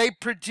they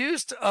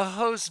produced a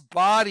host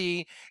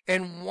body,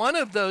 and one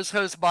of those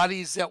host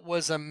bodies that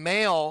was a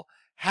male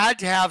had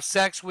to have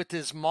sex with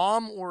his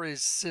mom or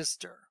his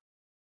sister.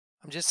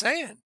 I'm just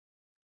saying.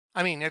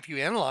 I mean, if you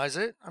analyze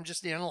it, I'm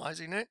just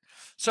analyzing it.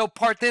 So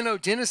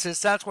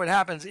parthenogenesis, that's what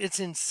happens.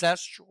 It's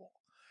incestual.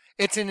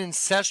 It's an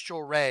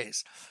ancestral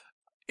race.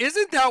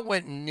 Isn't that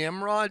what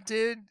Nimrod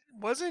did?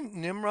 Wasn't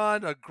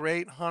Nimrod a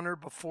great hunter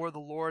before the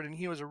Lord, and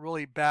he was a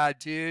really bad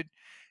dude?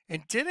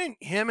 And didn't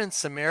him and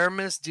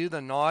Semiramis do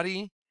the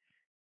naughty?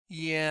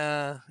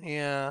 Yeah.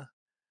 It's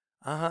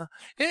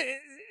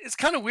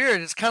kind of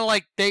weird. It's kind of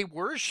like they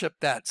worship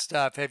that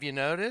stuff. Have you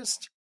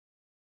noticed?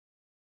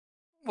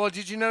 Well,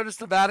 did you notice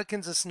the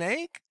Vatican's a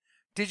snake?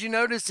 Did you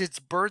notice it's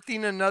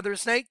birthing another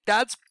snake?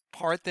 That's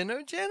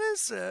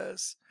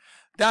parthenogenesis.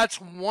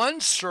 That's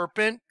one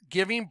serpent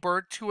giving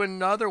birth to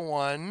another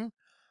one,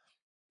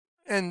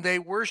 and they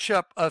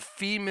worship a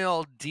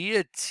female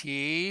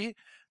deity.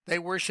 They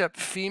worship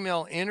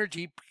female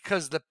energy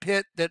because the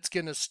pit that's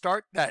going to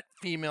start that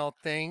female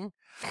thing,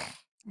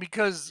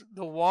 because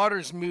the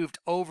waters moved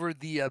over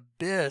the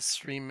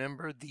abyss.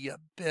 Remember the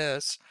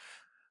abyss.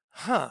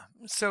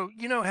 So,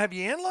 you know, have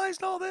you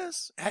analyzed all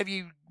this? Have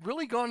you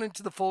really gone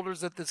into the folders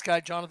that this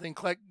guy Jonathan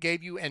Kleck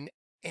gave you and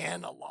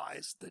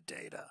analyzed the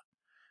data?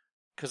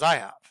 Because I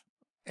have,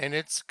 and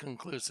it's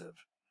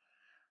conclusive.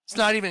 It's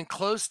not even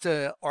close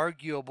to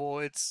arguable.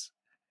 It's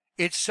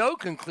so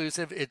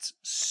conclusive, it's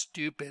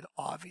stupid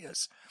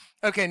obvious.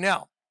 Okay,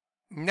 now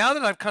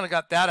that I've kind of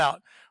got that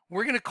out,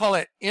 we're going to call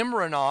it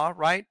Imranah,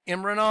 right?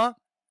 Imranah.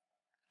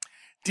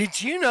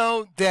 Did you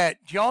know that,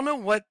 y'all know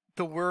what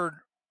the word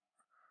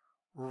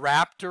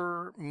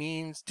raptor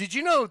means? Did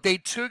you know they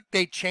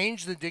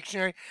changed the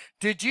dictionary?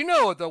 Did you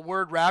know the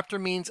word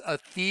raptor means a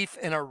thief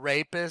and a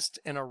rapist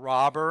and a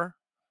robber?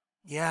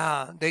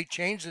 Yeah, they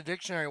changed the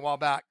dictionary a while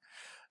back.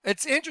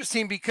 It's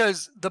interesting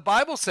because the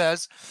Bible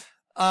says,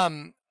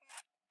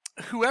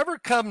 whoever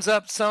comes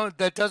up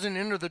that doesn't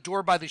enter the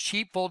door by the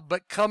sheepfold,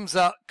 but comes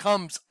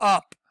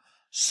up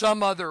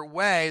some other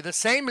way, the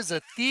same as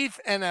a thief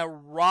and a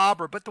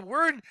robber. But the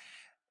word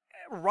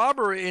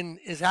robber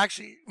is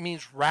actually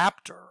means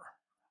raptor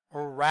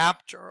or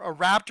raptor. A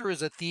raptor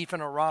is a thief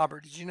and a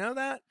robber. Did you know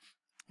that?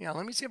 Yeah,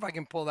 let me see if I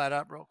can pull that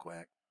up real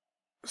quick.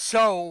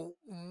 So,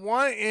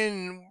 what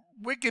in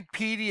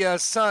Wikipedia,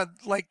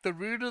 like the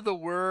root of the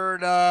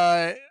word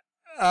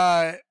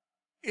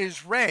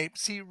is rape.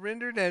 See,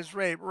 rendered as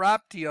rape.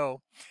 Raptio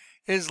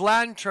is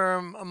Latin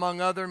term,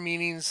 among other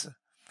meanings,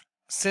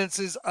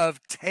 senses of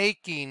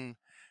taking,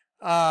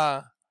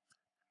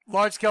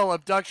 large-scale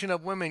abduction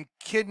of women,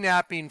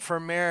 kidnapping for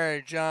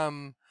marriage,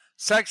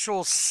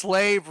 sexual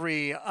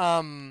slavery,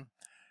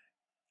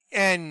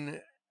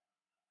 and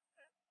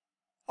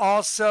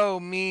also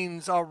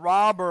means a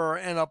robber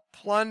and a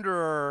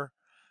plunderer.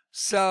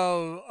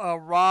 So a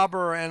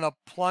robber and a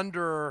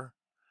plunderer.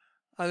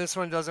 This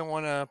one doesn't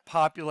want to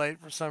populate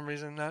for some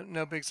reason.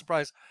 No big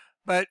surprise.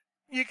 But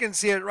you can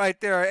see it right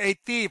there. A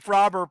thief,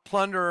 robber,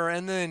 plunderer,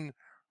 and then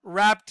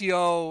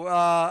raptio,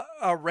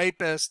 a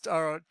rapist,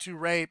 to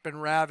rape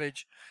and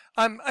ravage.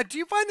 Do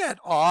you find that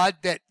odd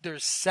that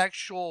there's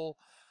sexual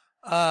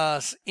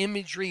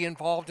imagery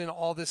involved in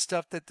all this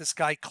stuff that this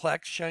guy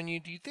Kleck's shown you?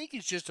 Do you think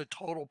he's just a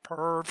total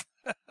perv?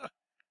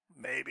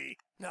 Maybe.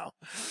 No.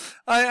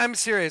 I'm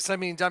serious. I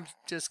mean, I'm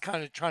just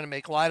kind of trying to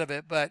make light of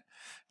it. But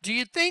do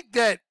you think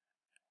that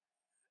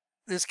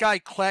this guy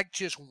Kleck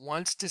just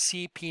wants to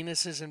see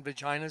penises and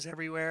vaginas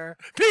everywhere?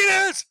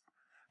 Penis!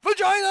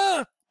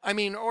 Vagina! I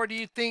mean, or do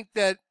you think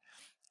that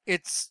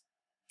it's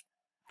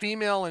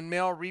female and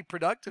male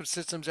reproductive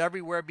systems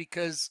everywhere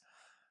because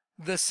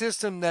the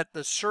system that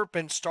the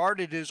serpent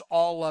started is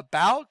all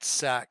about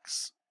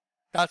sex?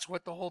 That's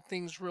what the whole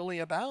thing's really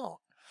about.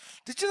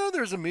 Did you know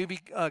there's a movie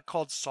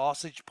called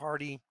Sausage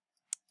Party?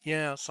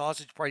 Yeah,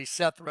 Sausage Party,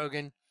 Seth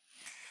Rogen.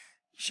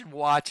 You should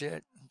watch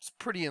it. It's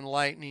pretty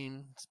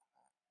enlightening.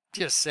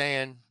 Just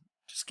saying.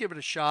 Just give it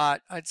a shot.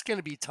 It's going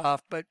to be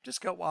tough, but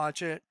just go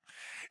watch it.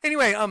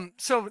 Anyway,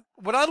 so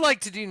what I'd like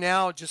to do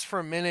now, just for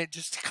a minute,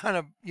 just to kind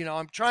of,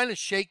 I'm trying to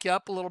shake you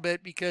up a little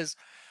bit because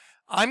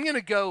I'm going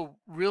to go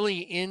really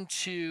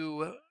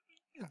into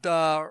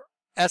the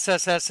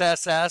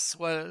SSSSS,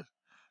 what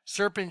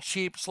serpent,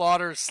 sheep,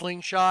 slaughter,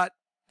 slingshot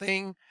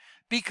thing,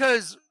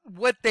 because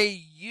what they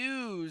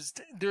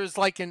used, there's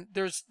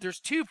there's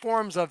two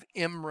forms of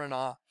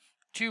Imrana,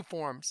 two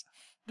forms.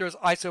 There's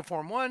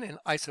isoform 1 and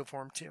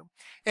isoform 2.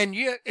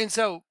 And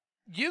so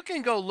you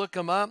can go look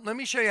them up. Let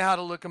me show you how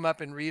to look them up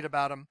and read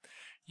about them.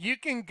 You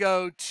can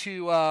go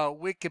to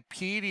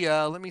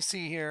Wikipedia. Let me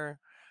see here.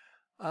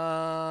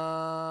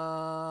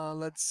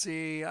 Let's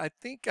see. I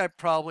think I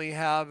probably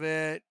have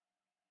it.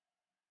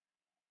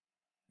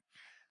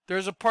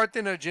 There's a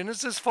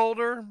parthenogenesis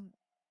folder.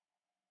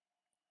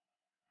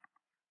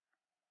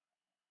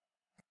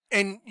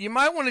 And you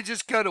might want to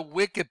just go to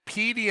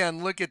Wikipedia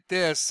and look at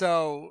this.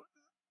 So,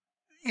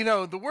 you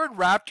know, the word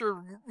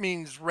raptor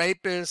means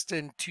rapist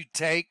and to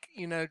take,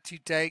 to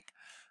take.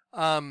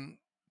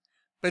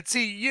 But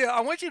see, yeah, I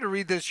want you to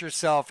read this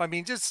yourself. I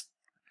mean, just,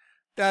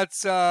 that's,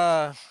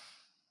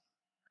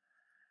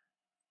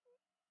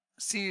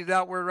 see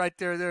that word right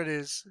there? There it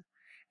is.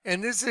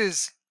 And this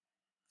is,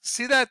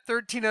 see that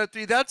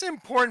 1303? That's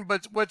important,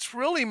 but what's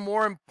really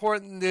more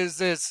important is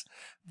this.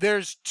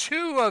 There's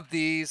two of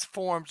these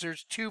forms.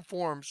 There's two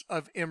forms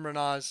of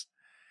Imranas.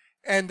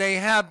 And they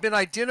have been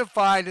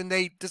identified, and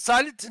they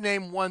decided to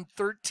name one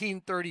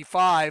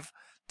 1335.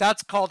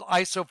 That's called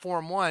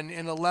isoform 1.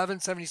 In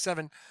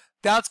 1177,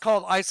 that's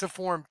called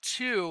isoform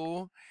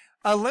 2.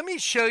 Let me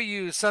show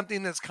you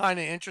something that's kind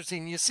of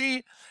interesting. You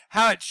see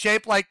how it's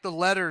shaped like the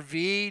letter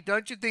V?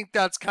 Don't you think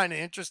that's kind of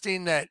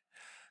interesting that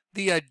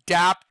the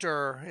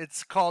adapter,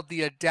 it's called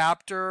the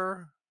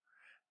adapter?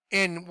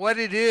 And what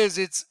it is,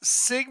 it's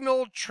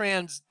signal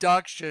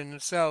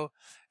transduction. So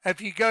if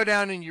you go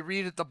down and you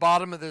read at the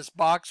bottom of this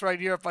box right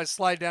here, if I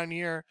slide down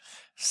here,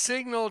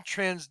 signal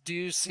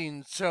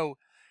transducing. So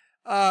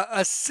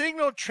a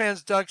signal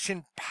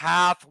transduction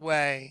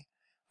pathway.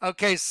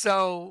 Okay,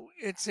 so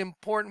it's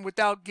important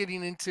without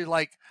getting into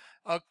like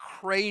a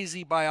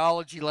crazy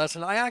biology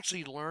lesson. I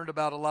actually learned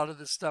about a lot of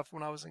this stuff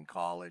when I was in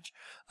college.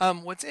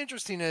 What's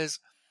interesting is,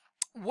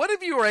 what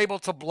if you were able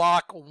to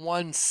block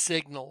one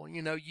signal?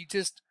 You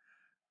just,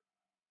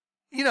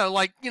 you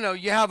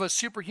have a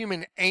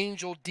superhuman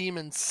angel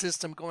demon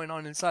system going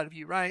on inside of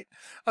you, right?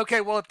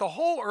 Okay, well, if the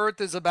whole earth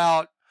is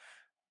about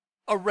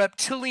a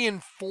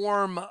reptilian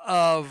form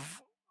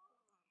of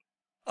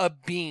a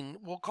being,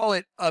 we'll call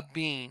it a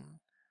being,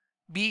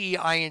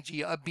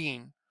 B-E-I-N-G, a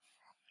being,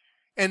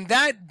 and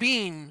that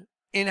being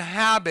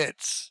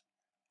inhabits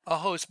a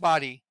host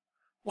body,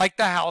 like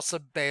the house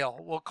of Baal.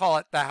 We'll call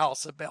it the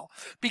house of Baal.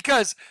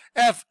 Because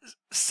if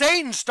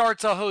Satan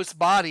starts a host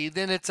body,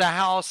 then it's a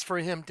house for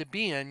him to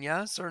be in,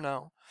 yes or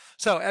no?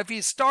 So if he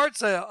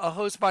starts a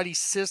host body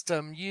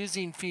system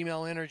using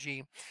female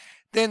energy,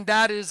 then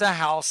that is a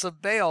house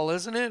of Baal,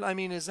 isn't it? I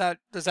mean, does that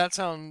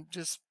sound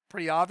just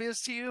pretty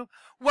obvious to you?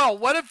 Well,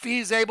 what if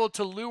he's able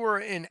to lure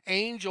an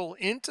angel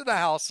into the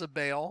house of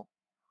Baal,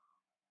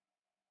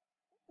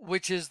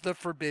 which is the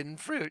forbidden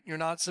fruit? You're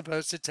not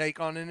supposed to take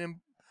on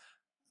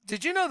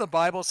Did you know the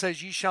Bible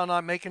says you shall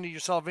not make unto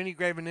yourself any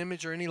graven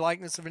image or any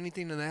likeness of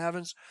anything in the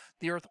heavens,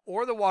 the earth,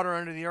 or the water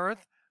under the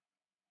earth,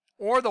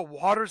 or the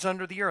waters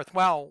under the earth?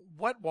 Wow,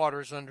 what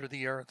waters under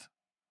the earth?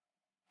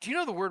 Do you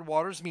know the word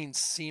waters means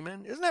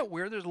semen? Isn't that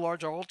weird? There's a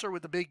large altar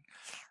with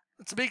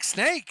it's a big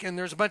snake, and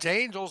there's a bunch of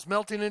angels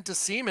melting into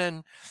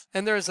semen,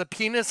 and there's a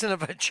penis and a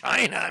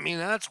vagina. I mean,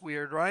 that's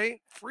weird, right?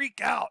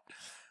 Freak out.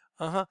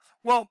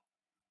 Well,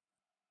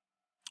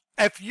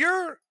 if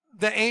you're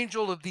the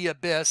angel of the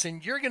abyss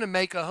and you're going to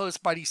make a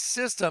host body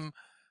system,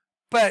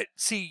 but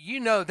see,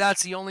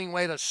 that's the only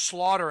way to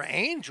slaughter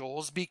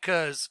angels,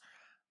 because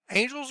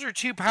angels are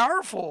too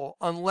powerful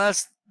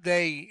unless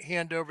they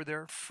hand over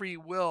their free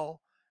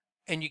will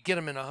and you get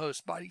them in a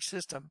host body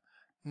system.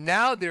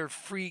 Now they're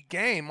free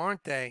game,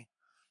 aren't they?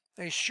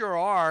 They sure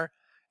are.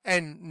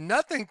 And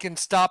nothing can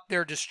stop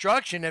their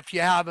destruction if you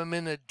have them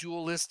in a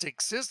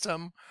dualistic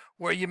system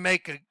where you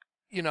make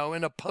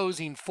an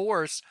opposing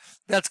force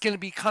that's going to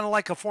be kind of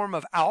like a form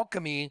of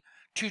alchemy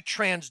to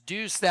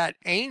transduce that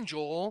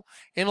angel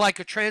in like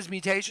a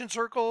transmutation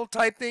circle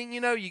type thing.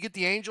 You get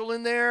the angel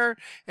in there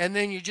and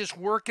then you just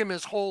work him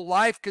his whole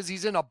life because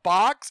he's in a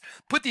box.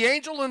 Put the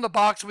angel in the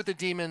box with the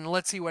demon and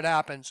let's see what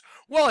happens.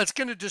 Well, it's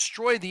going to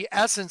destroy the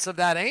essence of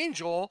that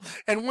angel.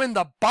 And when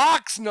the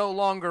box no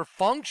longer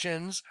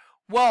functions,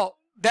 well,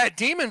 that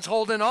demon's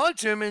holding on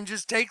to him and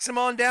just takes him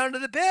on down to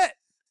the pit.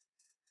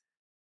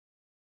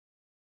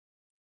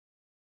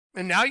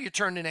 And now you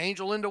turn an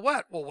angel into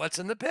what? Well, what's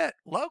in the pit?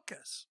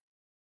 Locusts.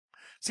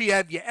 See,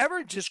 have you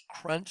ever just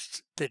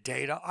crunched the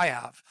data? I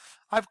have.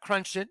 I've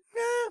crunched it,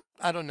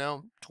 I don't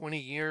know, 20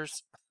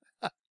 years.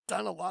 I've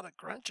done a lot of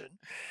crunching.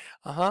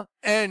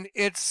 And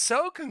it's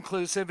so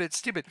conclusive, it's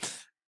stupid.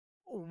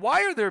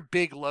 Why are there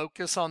big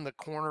locusts on the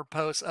corner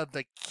posts of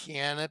the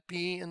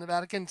canopy in the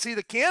Vatican? See,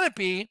 the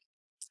canopy,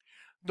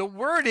 the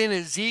word in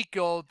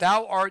Ezekiel,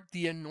 thou art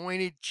the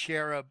anointed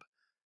cherub.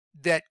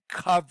 that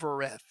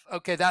covereth.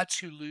 Okay, that's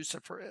who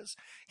Lucifer is.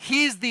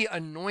 He's the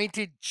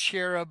anointed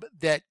cherub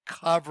that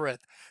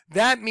covereth.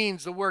 That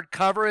means the word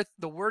covereth,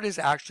 the word is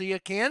actually a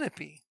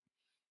canopy.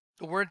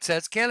 The word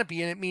says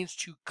canopy, and it means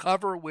to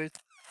cover with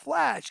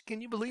flesh.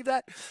 Can you believe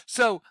that?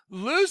 So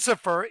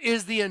Lucifer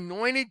is the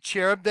anointed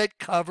cherub that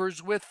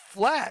covers with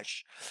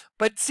flesh.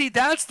 But see,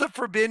 that's the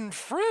forbidden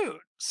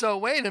fruit. So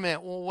wait a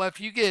minute. Well, if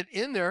you get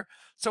in there,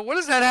 so what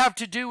does that have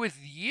to do with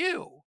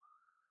you?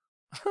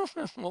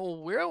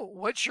 Well,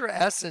 what's your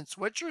essence?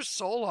 What's your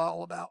soul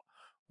all about?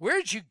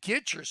 Where did you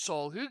get your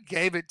soul? Who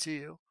gave it to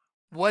you?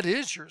 What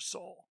is your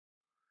soul?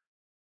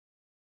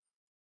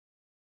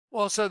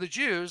 Well, so the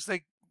Jews,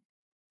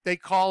 they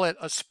call it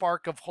a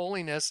spark of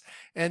holiness,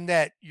 and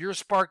that your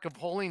spark of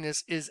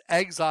holiness is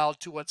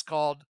exiled to what's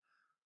called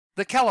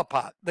the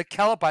kelipot. The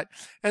kelipot.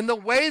 And the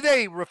way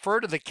they refer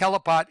to the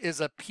kelipot is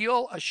a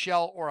peel, a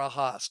shell, or a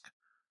husk,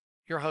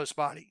 your host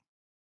body.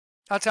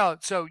 That's how,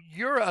 so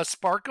you're a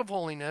spark of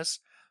holiness,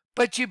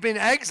 but you've been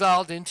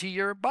exiled into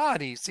your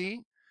body.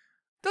 See?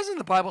 Doesn't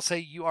the Bible say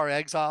you are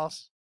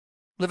exiles?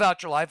 Live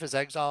out your life as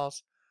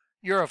exiles.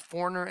 You're a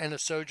foreigner and a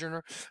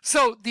sojourner.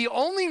 So the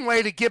only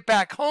way to get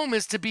back home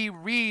is to be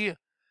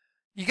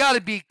you got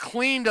to be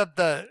cleaned of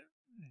the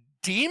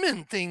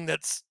demon thing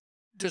that's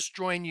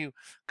destroying you,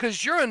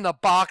 because you're in the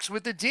box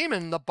with the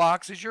demon. The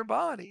box is your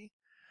body.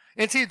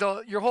 And see,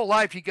 your whole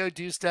life you go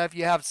do stuff,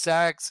 you have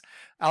sex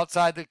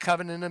outside the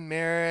covenant of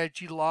marriage,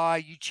 you lie,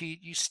 you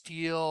cheat, you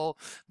steal.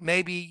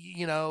 Maybe,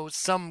 you know,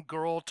 some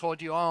girl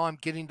told you, oh, I'm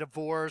getting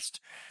divorced.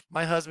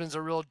 My husband's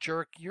a real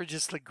jerk. You're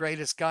just the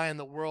greatest guy in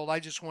the world. I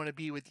just want to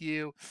be with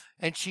you.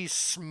 And she's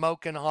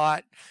smoking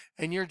hot.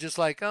 And you're just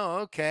like, oh,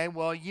 okay,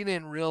 well, you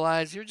didn't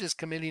realize you're just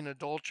committing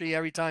adultery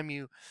every time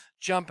you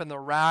jump in the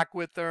rack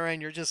with her,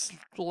 and you're just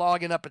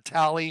logging up a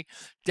tally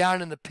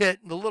down in the pit.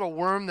 And the little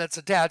worm that's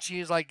attached to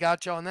you is like,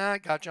 got you on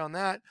that, got you on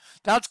that.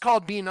 That's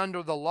called being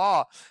under the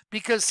law.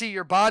 Because, see,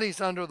 your body's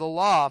under the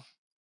law,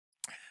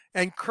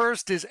 and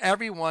cursed is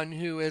everyone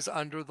who is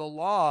under the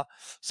law.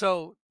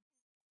 So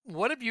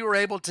what if you were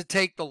able to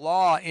take the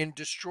law and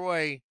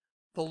destroy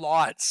the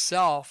law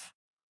itself?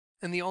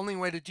 And the only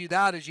way to do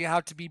that is you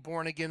have to be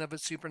born again of a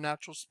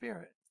supernatural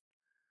spirit.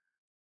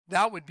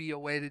 That would be a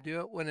way to do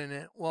it, wouldn't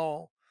it?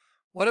 Well,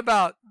 what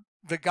about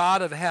the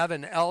God of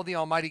heaven, El, the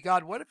Almighty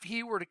God? What if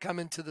he were to come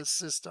into the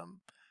system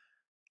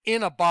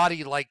in a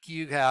body like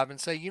you have and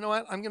say, you know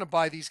what, I'm going to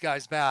buy these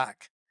guys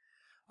back.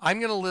 I'm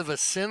going to live a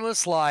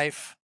sinless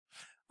life.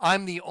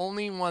 I'm the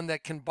only one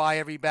that can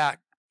buy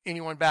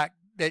anyone back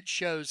that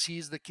shows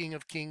he's the King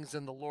of Kings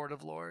and the Lord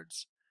of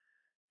Lords.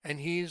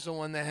 And he's the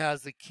one that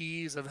has the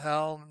keys of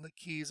hell and the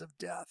keys of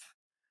death.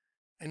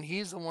 And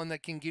he's the one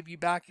that can give you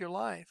back your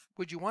life.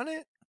 Would you want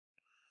it?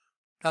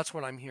 That's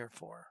what I'm here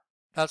for.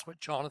 That's what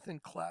Jonathan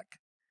Kleck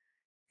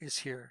is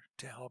here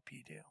to help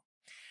you do.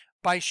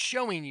 By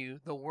showing you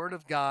the Word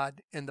of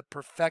God and the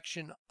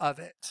perfection of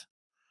it.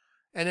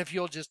 And if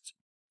you'll just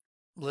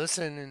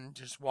listen and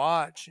just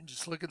watch and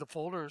just look at the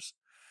folders.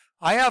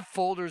 I have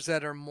folders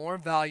that are more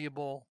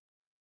valuable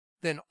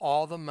than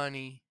all the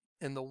money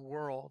in the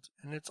world.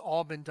 And it's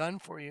all been done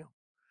for you.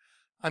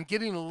 I'm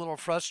getting a little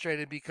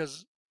frustrated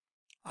because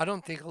I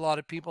don't think a lot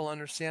of people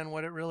understand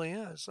what it really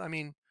is. I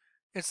mean,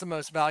 it's the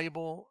most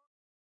valuable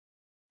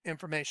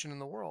information in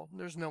the world.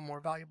 There's no more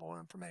valuable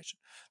information.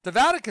 The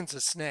Vatican's a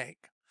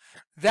snake.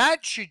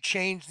 That should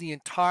change the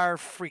entire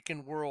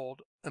freaking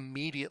world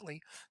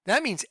immediately.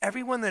 That means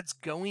everyone that's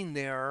going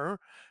there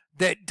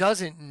that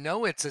doesn't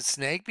know it's a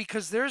snake,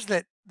 because there's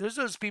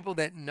those people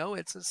that know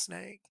it's a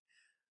snake.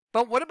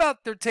 But what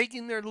about they're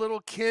taking their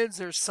little kids,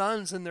 their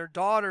sons and their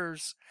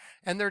daughters,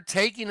 and they're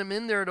taking them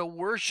in there to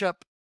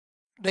worship,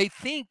 they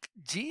think,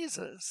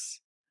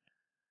 Jesus.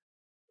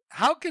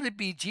 How could it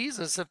be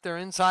Jesus if they're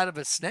inside of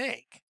a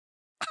snake?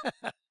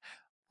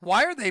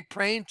 Why are they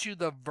praying to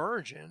the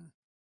Virgin?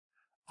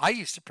 I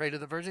used to pray to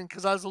the Virgin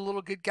because I was a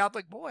little good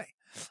Catholic boy.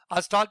 I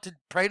was taught to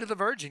pray to the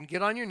Virgin.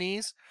 Get on your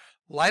knees,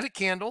 light a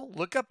candle,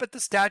 look up at the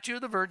statue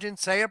of the Virgin,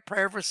 say a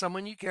prayer for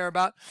someone you care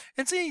about,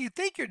 and see, you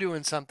think you're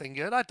doing something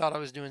good. I thought I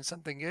was doing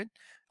something good.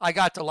 I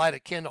got to light a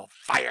candle.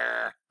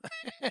 Fire!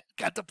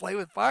 Got to play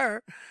with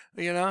fire.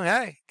 You know,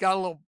 hey,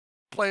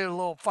 play a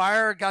little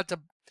fire, got to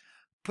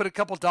put a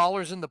couple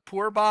dollars in the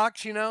poor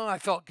box, you know. I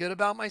felt good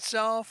about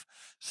myself.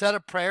 Said a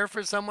prayer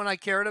for someone I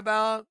cared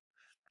about.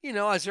 You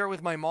know, I was there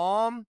with my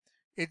mom.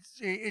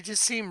 It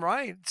just seemed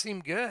right. It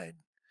seemed good.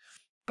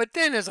 But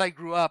then as I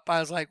grew up, I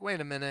was like, wait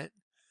a minute.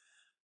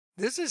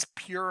 This is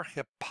pure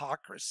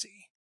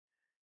hypocrisy.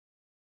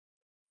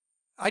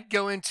 I'd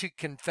go into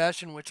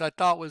confession, which I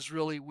thought was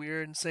really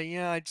weird, and say,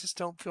 yeah, I just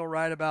don't feel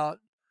right about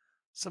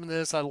some of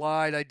this. I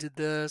lied. I did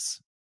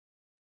this.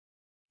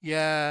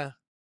 Yeah,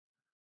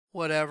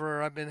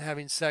 whatever. I've been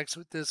having sex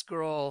with this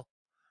girl.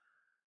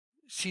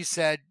 She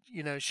said,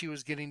 you know, she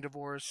was getting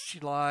divorced. She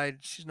lied.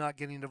 She's not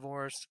getting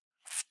divorced.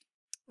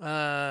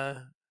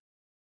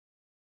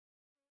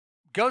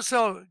 Go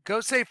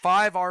say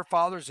 5 Our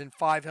Fathers and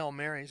 5 Hail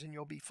Marys and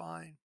you'll be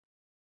fine.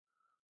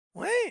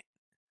 Wait,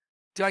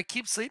 do I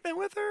keep sleeping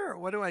with her or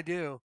what do I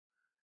do?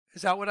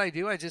 Is that what I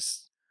do?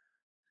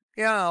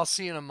 Yeah, I'll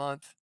see you in a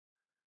month.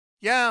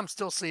 Yeah, I'm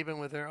still sleeping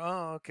with her.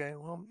 Oh, okay.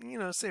 Well,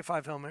 say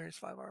 5 Hail Marys,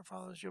 5 Our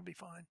Fathers. You'll be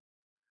fine.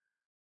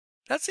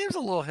 That seems a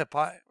little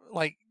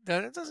like,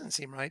 that doesn't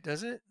seem right,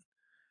 does it?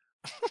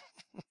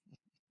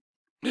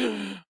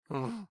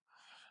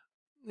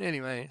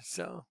 Anyway,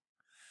 so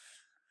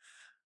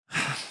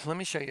let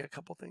me show you a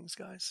couple things,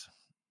 guys.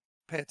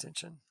 Pay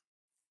attention.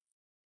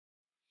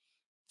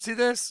 See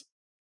this?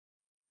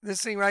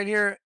 This thing right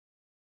here?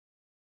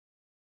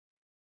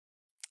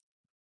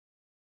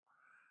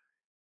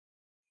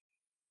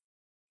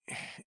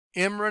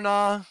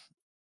 Imrana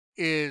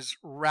is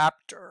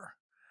raptor.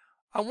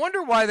 I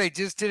wonder why they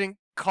just didn't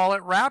call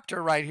it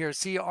raptor right here.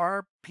 See,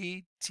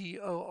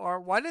 R-P-T-O-R.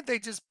 Why didn't they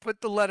just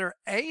put the letter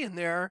A in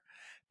there?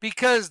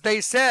 Because they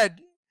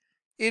said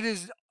it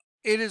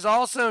is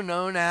also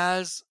known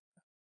as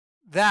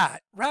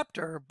that,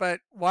 raptor. But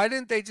why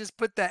didn't they just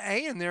put the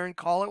A in there and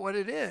call it what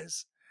it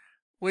is?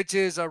 Which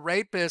is a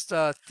rapist,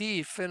 a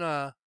thief,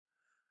 and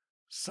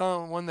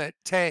someone that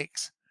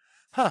takes.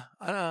 I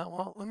don't know.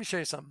 Well, let me show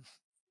you something.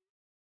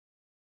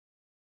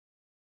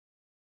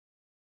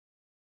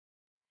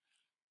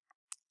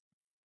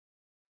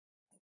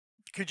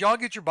 Could y'all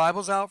get your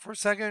Bibles out for a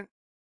second?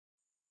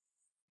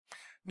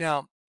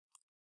 Now,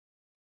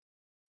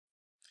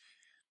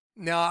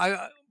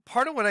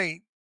 part of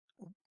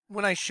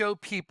when I show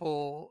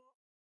people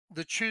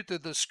the truth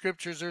of the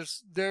scriptures,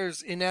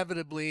 there's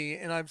inevitably,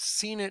 and I've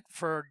seen it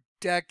for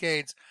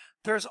decades,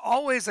 there's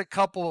always a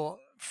couple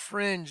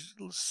fringe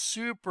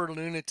super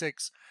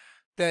lunatics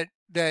that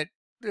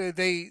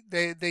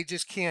they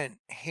just can't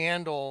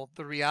handle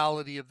the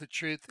reality of the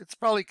truth. It's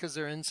probably because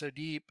they're in so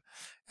deep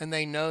and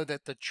they know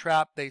that the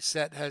trap they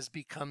set has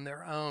become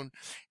their own.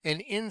 And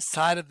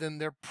inside of them,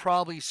 they're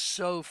probably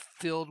so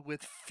filled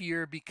with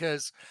fear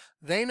because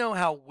they know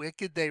how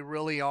wicked they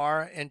really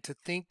are. And to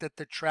think that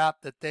the trap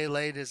that they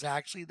laid is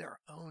actually their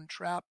own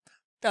trap,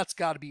 that's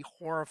got to be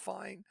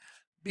horrifying.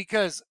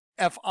 Because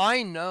if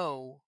I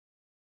know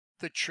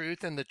the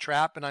truth and the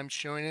trap and I'm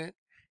showing it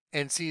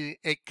and see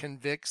it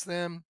convicts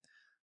them,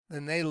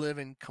 then they live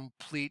in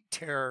complete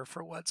terror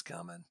for what's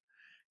coming.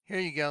 Here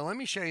you go. Let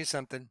me show you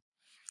something.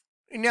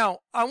 Now,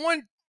 I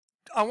want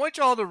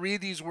y'all to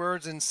read these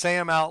words and say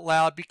them out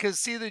loud because,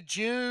 see, the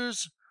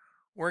Jews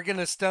were going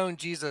to stone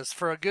Jesus.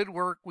 For a good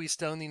work we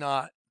stone thee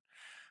not,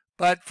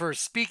 but for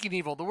speaking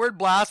evil. The word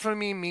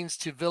blasphemy means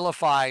to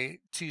vilify,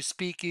 to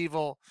speak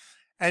evil.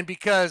 And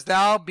because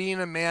thou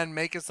being a man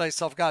makest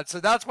thyself God.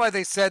 So that's why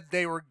they said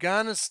they were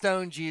going to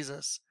stone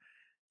Jesus.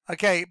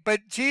 Okay,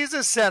 but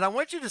Jesus said, I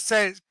want you to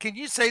say, can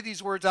you say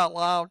these words out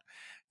loud?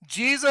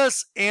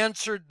 Jesus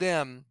answered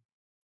them,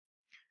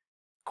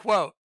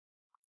 quote,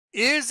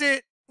 is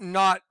it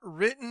not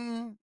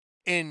written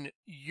in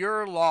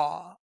your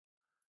law,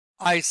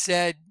 I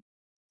said,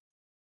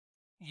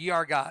 ye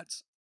are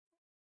gods?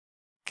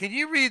 Can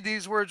you read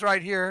these words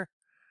right here?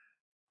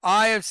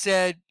 I have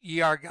said,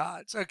 ye are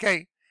gods.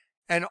 Okay,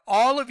 and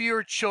all of you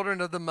are children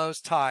of the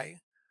Most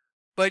High,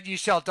 but you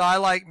shall die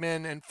like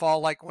men and fall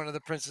like one of the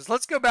princes.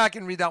 Let's go back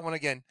and read that one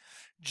again.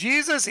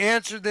 Jesus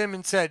answered them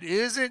and said,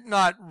 is it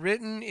not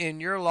written in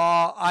your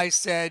law, I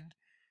said,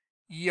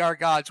 ye are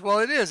gods? Well,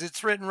 it is.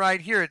 It's written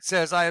right here. It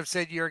says, I have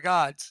said ye are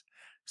gods.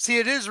 See,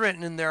 it is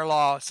written in their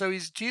law. So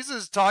Jesus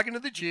is talking to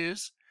the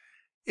Jews.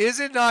 Is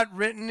it not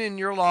written in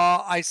your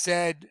law, I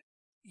said,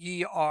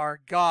 ye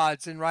are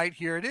gods? And right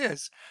here it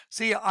is.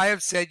 See, I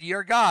have said ye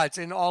are gods,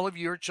 and all of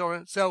you are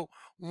children. So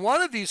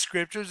one of these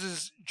scriptures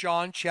is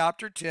John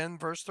chapter 10,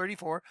 verse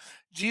 34.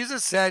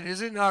 Jesus said,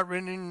 is it not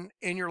written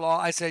in your law,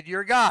 I said, ye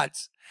are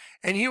gods?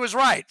 And he was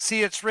right.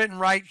 See, it's written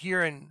right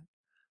here in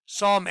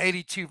Psalm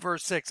 82,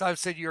 verse 6, I've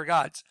said you are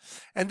gods.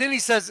 And then he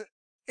says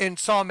in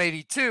Psalm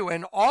 82,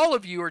 and all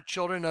of you are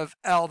children of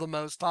El the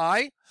Most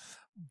High,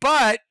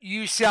 but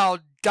you shall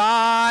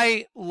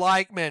die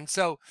like men.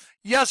 So,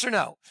 yes or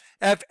no?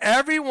 If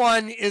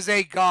everyone is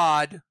a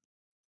god,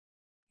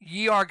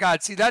 ye are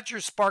gods. See, that's your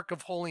spark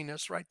of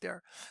holiness right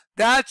there.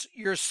 That's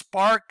your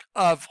spark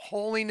of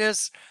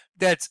holiness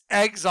that's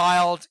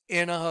exiled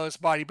in a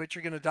host body, but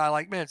you're going to die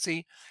like men.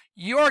 See,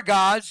 you are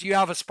gods. You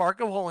have a spark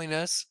of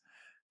holiness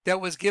that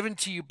was given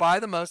to you by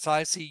the Most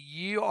High. See,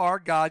 you are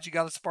gods. You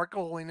got a spark of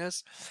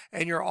holiness,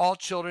 and you're all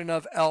children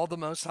of El, the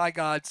Most High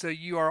God. So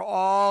you are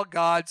all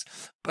gods,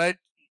 but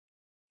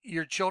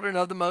you're children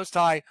of the Most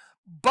High,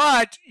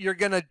 but you're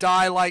going to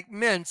die like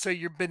men. So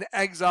you've been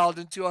exiled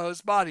into a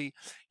host body.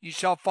 You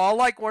shall fall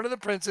like one of the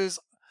princes.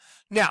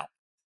 Now,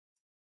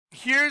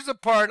 here's the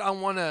part I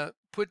want to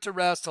put to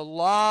rest. A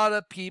lot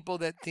of people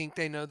that think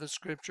they know the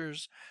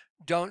scriptures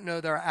don't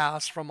know their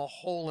ass from a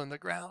hole in the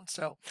ground.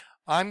 So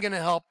I'm going to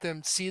help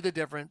them see the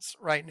difference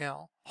right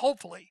now,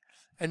 hopefully.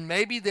 And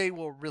maybe they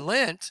will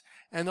relent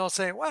and they'll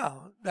say,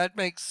 wow, that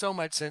makes so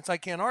much sense. I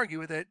can't argue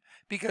with it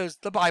because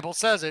the Bible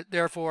says it.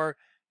 Therefore,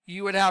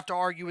 you would have to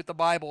argue with the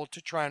Bible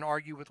to try and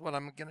argue with what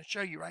I'm going to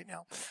show you right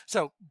now.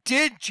 So,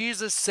 did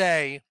Jesus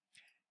say,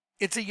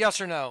 it's a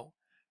yes or no,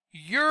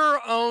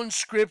 your own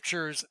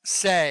scriptures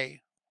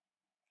say,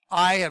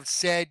 I have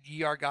said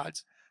ye are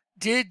gods?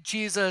 Did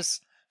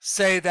Jesus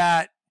say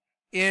that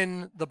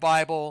in the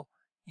Bible?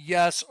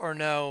 Yes or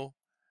no?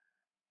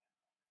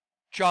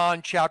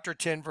 John chapter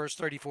 10, verse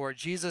 34.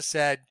 Jesus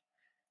said,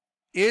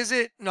 is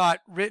it not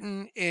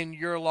written in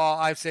your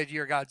law, I've said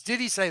you're gods? Did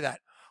he say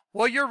that?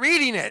 Well, you're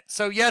reading it.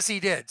 So yes,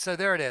 he did. So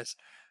there it is.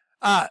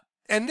 And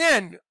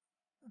then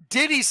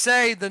did he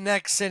say the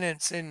next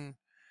sentence? And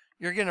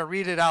you're going to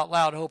read it out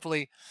loud,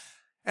 hopefully.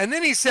 And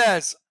then he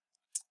says,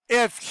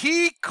 if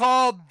he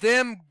called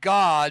them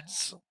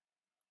gods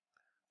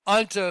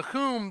unto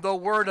whom the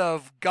word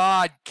of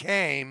God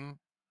came,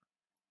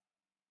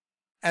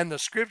 and the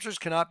scriptures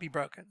cannot be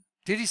broken.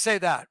 Did he say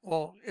that?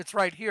 Well, it's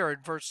right here in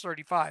verse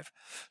 35.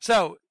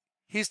 So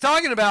he's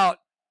talking about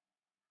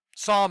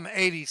Psalm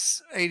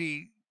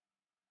 82.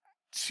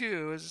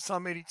 Is it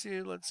Psalm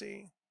 82? Let's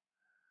see.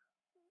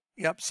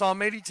 Yep,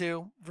 Psalm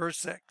 82, verse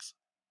 6.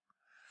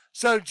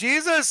 So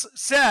Jesus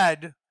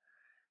said,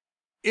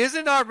 is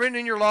it not written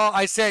in your law?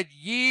 I said,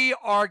 ye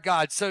are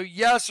God. So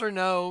yes or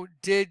no,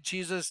 did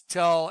Jesus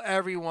tell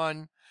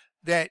everyone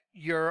that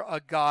you're a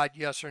God?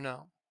 Yes or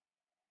no?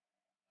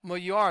 Well,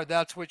 you are.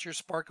 That's what your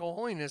sparkle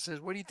holiness is.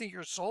 What do you think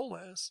your soul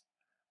is?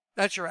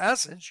 That's your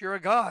essence. You're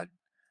a God.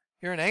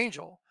 You're an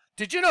angel.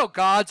 Did you know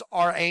gods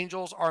are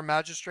angels, are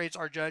magistrates,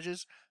 are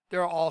judges?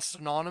 They're all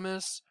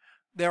synonymous.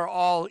 They're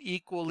all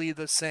equally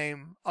the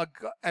same.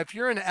 If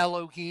you're an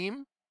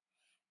Elohim,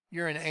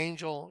 you're an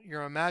angel,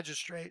 you're a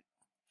magistrate.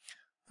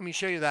 Let me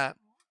show you that.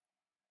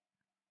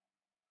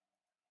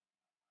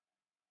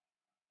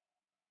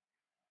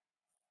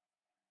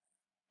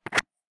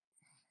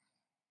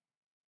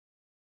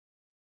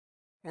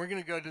 We're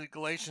going to go to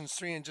Galatians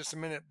 3 in just a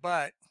minute,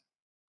 but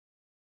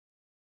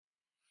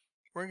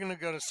we're going to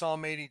go to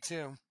Psalm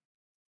 82.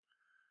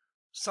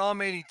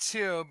 Psalm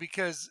 82,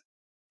 because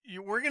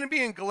we're going to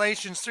be in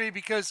Galatians 3,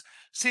 because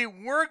see,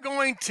 we're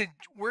going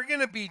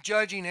to be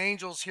judging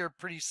angels here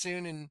pretty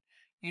soon, and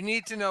you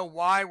need to know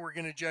why we're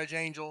going to judge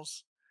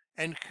angels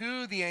and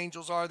who the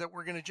angels are that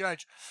we're going to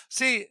judge.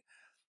 See,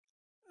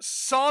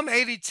 Psalm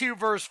 82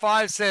 verse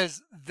 5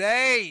 says,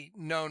 they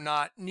know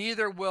not,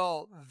 neither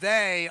will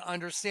they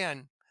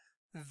understand.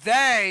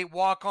 They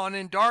walk on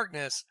in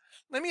darkness.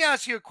 Let me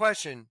ask you a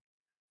question.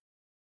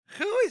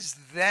 Who is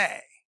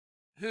they?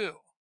 Who?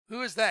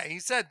 Who is they? He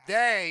said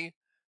they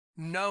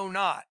know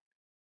not,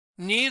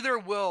 neither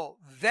will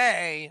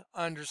they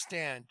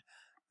understand.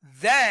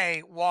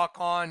 They walk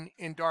on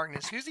in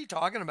darkness. Who's he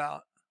talking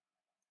about?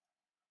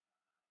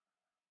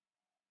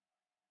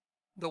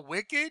 The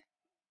wicked?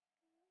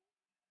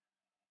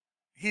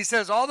 He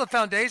says all the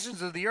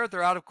foundations of the earth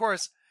are out of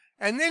course.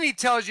 And then he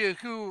tells you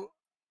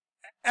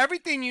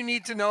everything you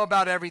need to know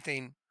about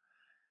everything.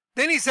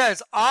 Then he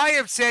says, I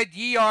have said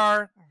ye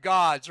are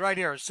gods, right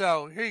here.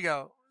 So here you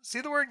go.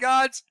 See the word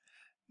gods?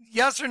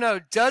 Yes or no?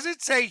 Does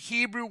it say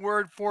Hebrew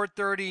word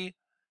 430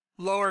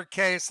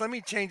 lowercase? Let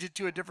me change it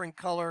to a different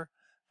color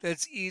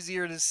that's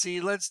easier to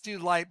see. Let's do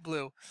light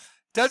blue.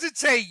 Does it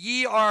say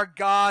ye are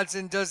gods,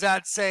 and does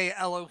that say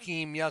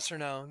Elohim? Yes or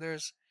no?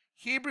 There's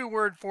Hebrew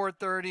word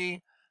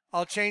 430.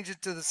 I'll change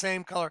it to the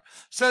same color.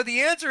 So the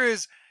answer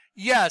is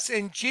yes,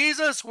 and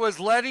Jesus was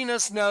letting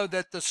us know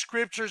that the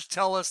scriptures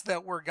tell us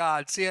that we're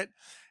God. See it?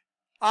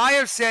 I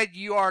have said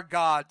you are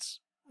gods.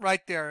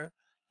 Right there.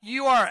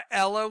 You are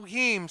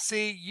Elohim.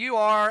 See, you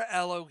are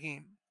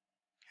Elohim.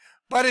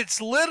 But it's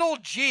little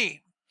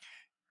g,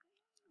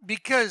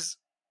 because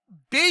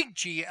big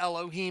G,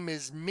 Elohim,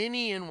 is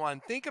many in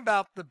one. Think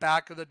about the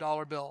back of the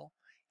dollar bill.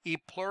 E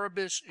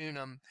pluribus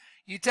unum.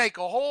 You take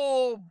a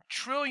whole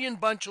trillion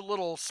bunch of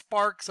little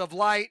sparks of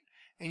light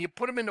and you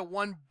put them into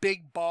one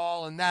big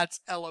ball, and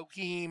that's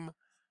Elohim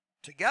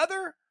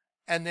together.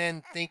 And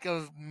then think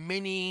of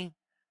many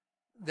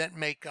that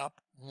make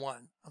up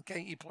one.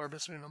 Okay, e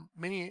pluribus unum.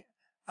 Many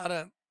out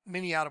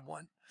of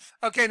one.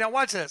 Okay, now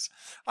watch this.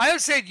 I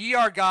have said ye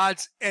are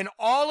gods, and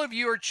all of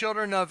you are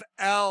children of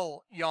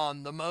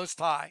Elyon, the Most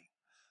High.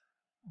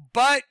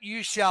 But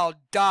you shall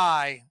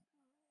die,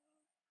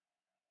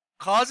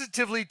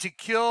 causatively to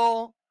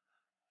kill,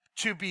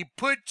 to be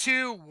put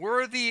to,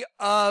 worthy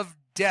of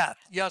death.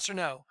 Yes or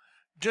no?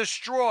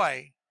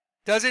 Destroy.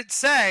 Does it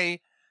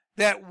say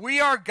that we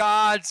are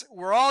gods,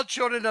 we're all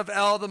children of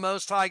El, the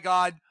Most High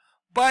God,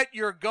 but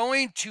you're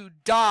going to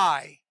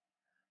die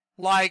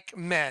like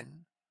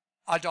men?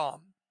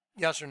 Adam.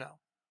 Yes or no?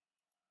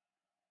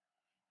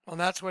 Well,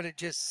 that's what it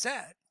just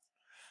said.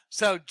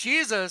 So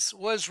Jesus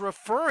was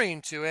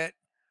referring to it,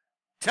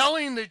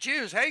 telling the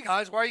Jews, hey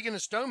guys, why are you going to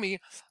stone me?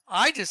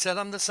 I just said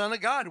I'm the Son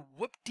of God.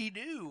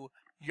 Whoop-de-doo.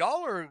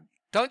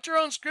 Don't your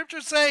own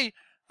scriptures say,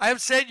 I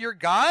have said you're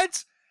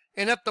gods?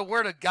 And if the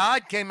word of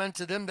God came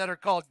unto them that are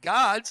called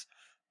gods,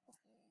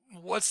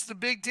 what's the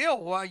big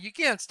deal? Well, you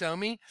can't stone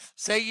me.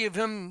 Say ye of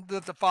him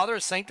that the Father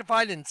is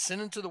sanctified and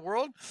sin into the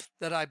world,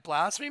 that I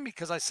blaspheme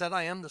because I said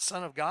I am the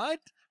Son of God?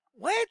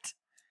 What?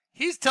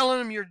 He's telling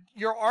them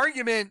your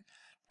argument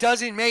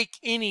doesn't make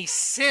any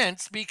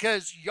sense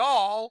because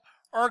y'all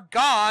are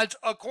gods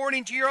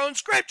according to your own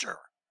scripture.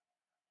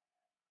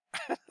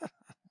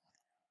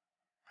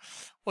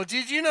 Well,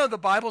 did you know the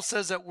Bible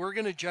says that we're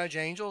going to judge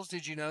angels?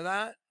 Did you know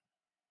that?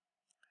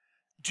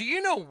 Do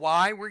you know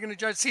why we're going to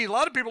judge? See, a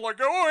lot of people are like,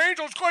 oh,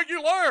 angels, like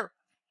you liar.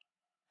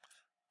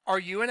 Are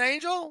you an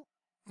angel?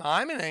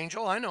 I'm an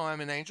angel. I know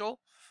I'm an angel.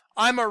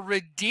 I'm a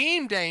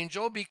redeemed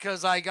angel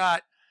because I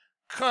got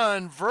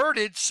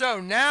converted. So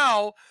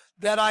now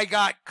that I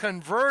got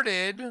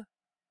converted,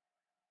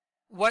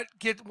 what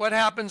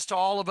happens to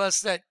all of us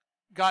that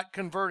got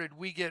converted?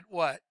 We get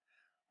what?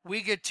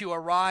 We get to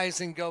arise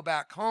and go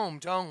back home,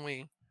 don't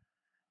we?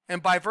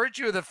 And by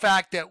virtue of the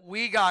fact that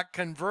we got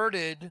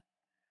converted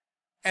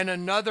and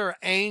another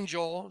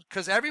angel,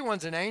 because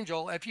everyone's an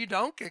angel, if you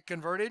don't get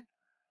converted,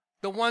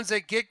 the ones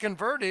that get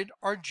converted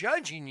are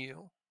judging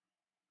you.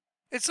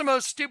 It's the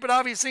most stupid,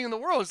 obvious thing in the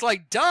world. It's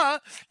like, duh.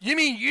 You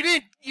mean you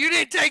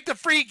didn't take the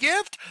free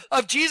gift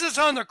of Jesus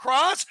on the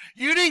cross?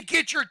 You didn't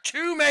get your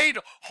two made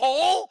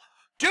whole?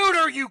 Dude,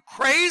 are you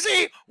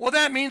crazy? Well,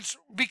 that means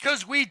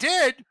because we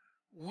did,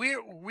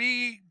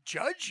 we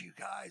judge you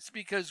guys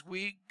because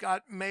we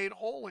got made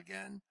whole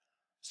again.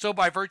 So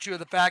by virtue of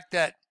the fact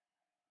that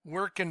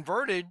we're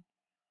converted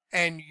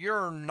and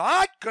you're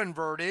not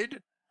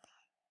converted,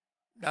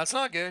 that's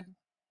not good.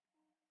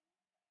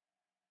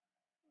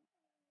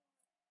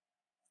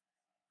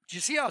 Do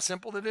you see how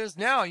simple it is?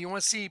 Now, you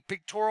want to see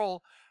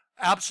pictorial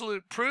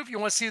absolute proof? You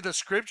want to see the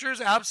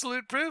scriptures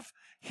absolute proof?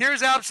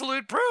 Here's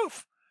absolute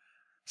proof.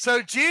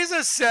 So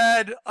Jesus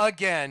said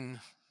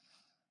again,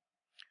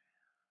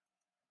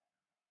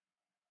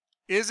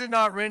 is it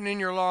not written in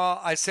your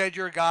law, I said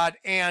you're God,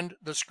 and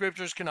the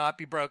scriptures cannot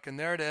be broken?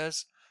 There it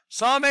is.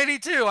 Psalm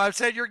 82, I've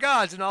said you're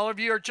gods, and all of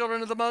you are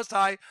children of the Most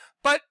High,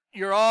 but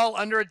you're all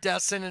under a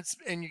death sentence,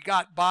 and you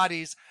got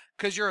bodies,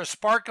 because you're a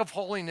spark of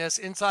holiness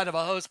inside of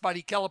a host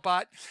body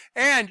kelipot,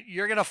 and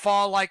you're going to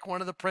fall like one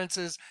of the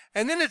princes.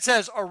 And then it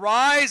says,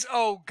 arise,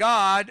 O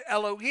God,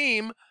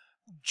 Elohim,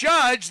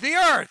 judge the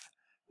earth.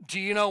 Do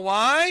you know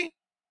why?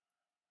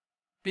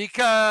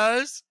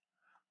 Because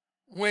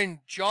when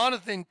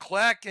Jonathan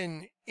Kleck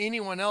and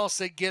anyone else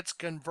that gets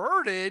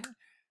converted,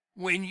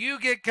 when you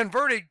get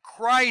converted,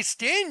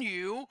 Christ in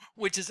you,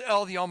 which is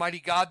El, the Almighty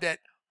God that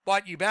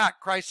bought you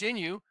back, Christ in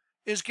you,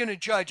 is going to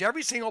judge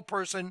every single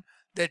person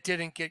that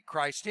didn't get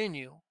Christ in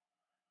you,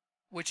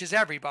 which is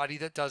everybody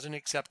that doesn't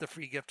accept the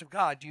free gift of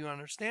God. Do you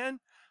understand?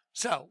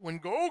 So when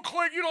go,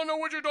 Click, you don't know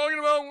what you're talking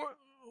about.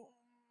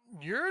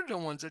 You're the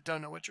ones that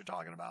don't know what you're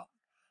talking about.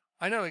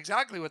 I know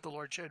exactly what the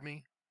Lord showed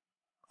me.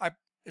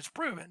 It's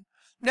proven.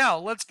 Now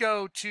let's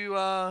go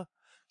to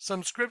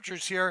some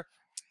scriptures here.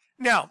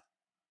 Now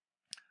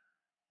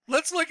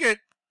let's look at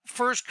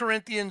 1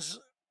 Corinthians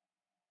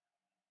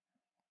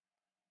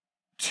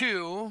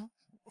 2.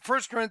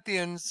 1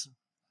 Corinthians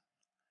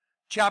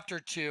chapter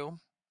 2.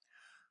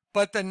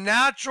 But the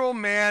natural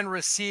man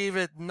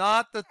receiveth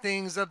not the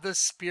things of the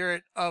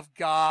Spirit of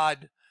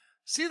God.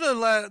 See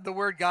the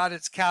word God,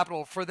 it's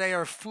capital. For they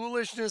are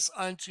foolishness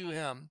unto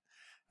him.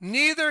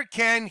 Neither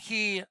can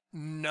he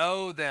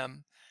know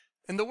them.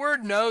 And the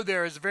word know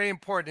there is very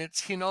important.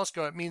 It's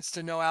hinosko. It means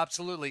to know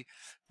absolutely.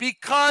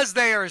 Because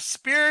they are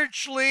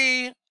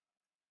spiritually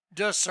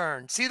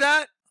discerned. See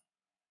that?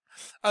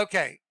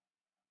 Okay.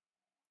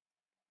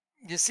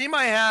 You see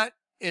my hat?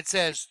 It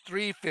says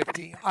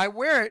 350. I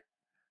wear it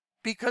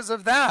because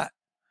of that.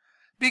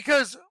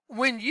 Because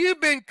when you've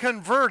been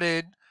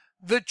converted,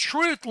 the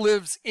truth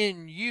lives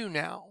in you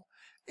now.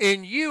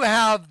 And you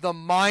have the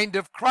mind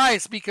of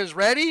Christ. Because,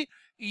 ready?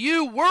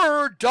 You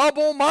were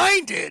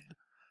double-minded.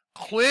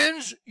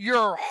 Cleanse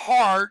your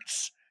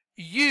hearts,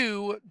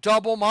 you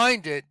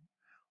double-minded.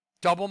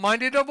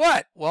 Double-minded of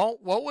what? Well,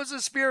 what was the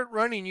spirit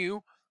running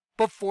you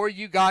before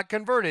you got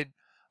converted?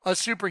 A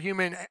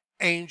superhuman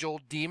angel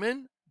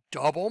demon?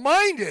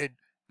 Double-minded.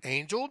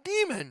 Angel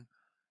demon.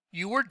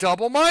 You were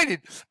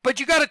double-minded. But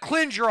you got to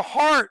cleanse your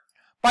heart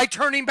by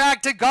turning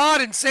back to God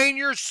and saying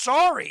you're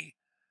sorry.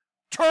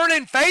 Turn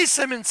and face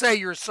him and say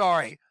you're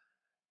sorry.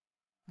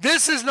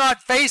 This is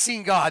not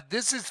facing God.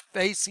 This is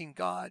facing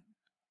God.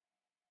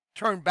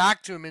 Turn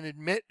back to him and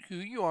admit who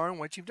you are and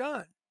what you've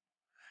done.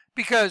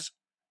 Because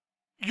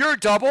you're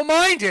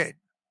double-minded.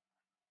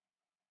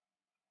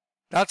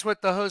 That's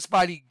what the host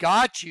body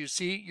got you.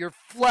 See, your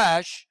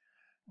flesh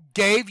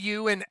gave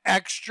you an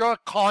extra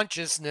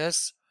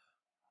consciousness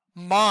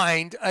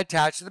mind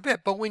attached to the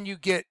bit. But when you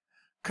get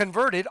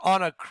converted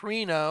on a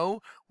krino,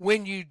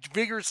 when you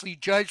vigorously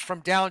judge from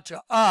down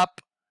to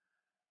up,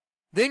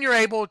 then you're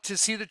able to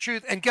see the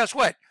truth. And guess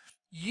what?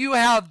 You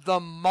have the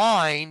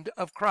mind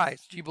of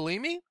Christ. Do you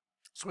believe me?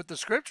 That's what the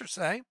scriptures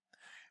say.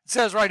 It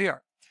says right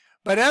here,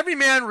 but every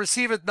man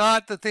receiveth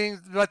not the things,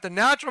 but the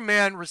natural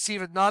man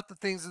receiveth not the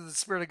things of the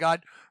Spirit of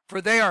God,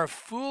 for they are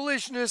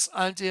foolishness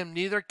unto him,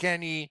 neither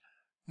can he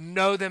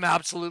know them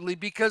absolutely,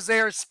 because they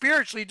are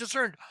spiritually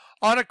discerned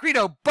on a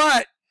credo.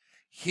 But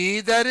he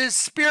that is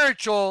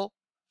spiritual,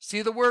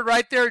 see the word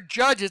right there,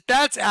 judges.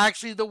 That's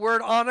actually the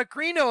word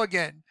anakrino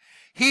again.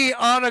 He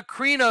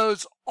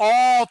anakrinos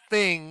all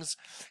things,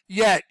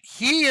 yet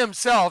he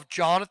himself,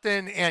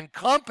 Jonathan and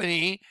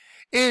company,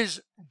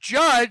 is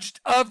judged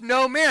of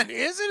no man.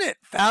 Isn't it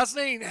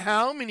fascinating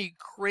how many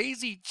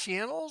crazy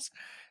channels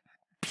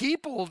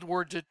people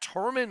were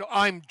determined,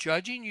 I'm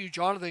judging you,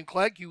 Jonathan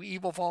Clegg, you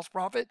evil false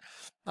prophet.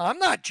 I'm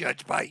not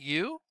judged by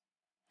you.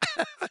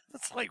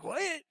 It's like,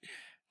 what?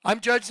 I'm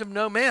judged of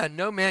no man.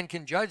 No man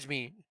can judge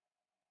me.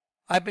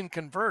 I've been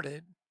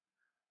converted.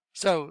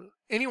 So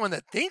anyone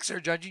that thinks they're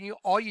judging you,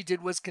 all you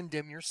did was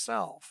condemn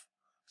yourself.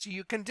 So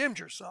you condemned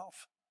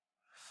yourself.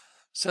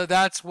 So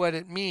that's what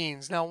it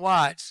means. Now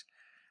watch.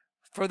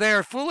 For they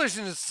are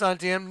foolishness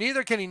unto him,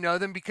 neither can he know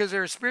them, because they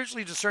are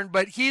spiritually discerned.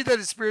 But he that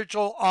is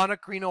spiritual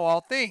anacrino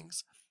all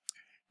things.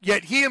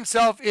 Yet he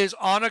himself is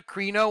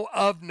anacrino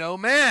of no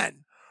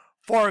man.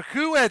 For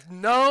who hath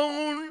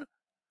known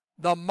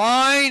the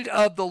mind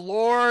of the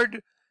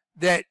Lord,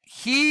 that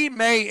he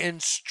may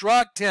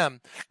instruct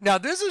him? Now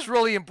this is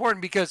really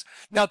important, because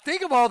now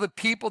think of all the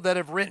people that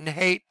have written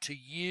hate to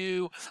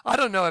you. I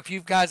don't know if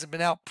you guys have been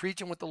out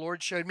preaching what the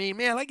Lord showed me.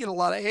 Man, I get a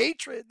lot of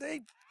hatred.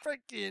 They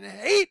freaking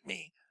hate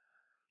me.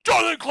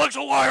 Jonathan Click's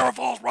a liar, a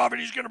false prophet.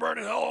 He's going to burn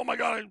in hell. Oh my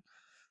God.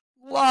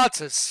 Lots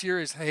of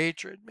serious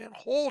hatred, man.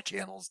 Whole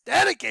channels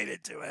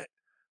dedicated to it.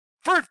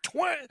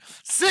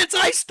 Since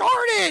I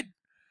started.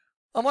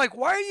 I'm like,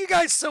 why are you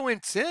guys so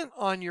intent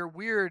on your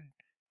weird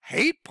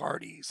hate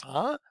parties,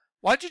 huh?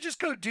 Why'd you just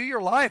go do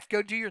your life?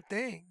 Go do your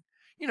thing.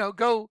 You know,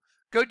 go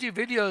do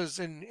videos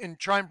and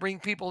try and bring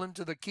people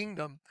into the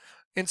kingdom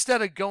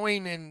instead of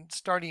going and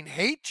starting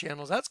hate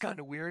channels. That's kind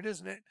of weird,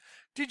 isn't it?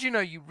 Did you know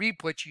you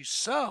reap what you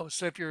sow?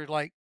 So if you're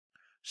like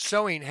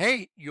sowing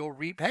hate, you'll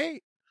reap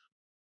hate.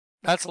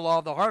 That's the law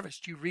of the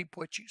harvest. You reap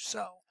what you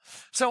sow.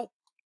 So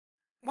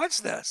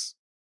watch this.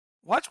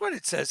 Watch what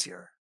it says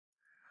here.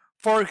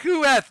 For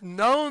who hath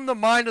known the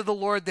mind of the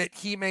Lord, that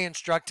he may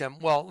instruct him?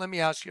 Well, let me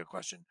ask you a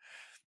question.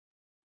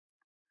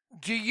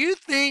 Do you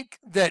think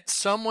that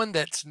someone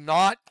that's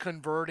not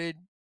converted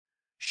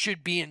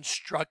should be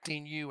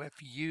instructing you if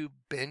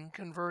you've been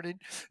converted?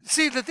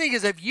 See, the thing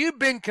is, if you've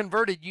been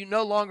converted, you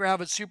no longer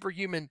have a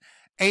superhuman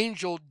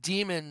angel,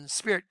 demon,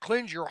 spirit.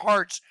 Cleanse your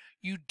hearts,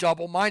 you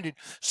double-minded.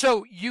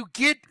 So you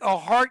get a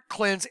heart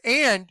cleanse,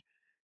 and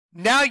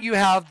now you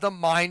have the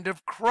mind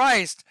of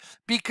Christ,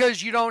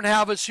 because you don't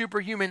have a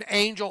superhuman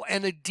angel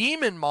and a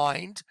demon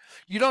mind.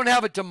 You don't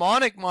have a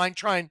demonic mind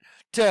trying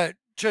to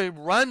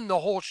run the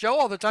whole show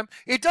all the time.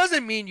 It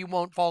doesn't mean you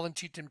won't fall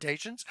into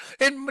temptations.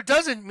 It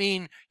doesn't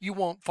mean you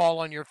won't fall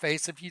on your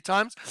face a few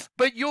times,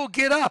 but you'll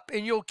get up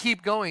and you'll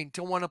keep going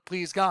to want to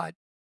please God.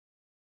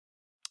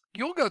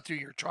 You'll go through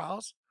your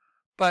trials,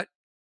 but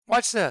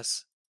watch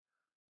this.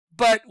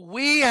 But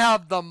we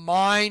have the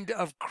mind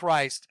of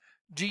Christ.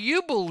 Do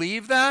you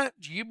believe that?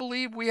 Do you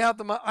believe we have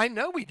the mind? I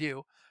know we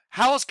do.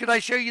 How else could I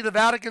show you the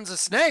Vatican's a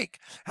snake?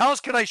 How else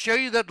could I show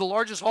you that the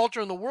largest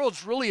altar in the world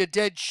is really a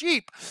dead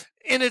sheep?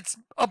 And it's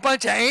a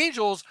bunch of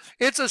angels.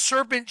 It's a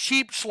serpent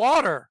sheep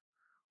slaughter,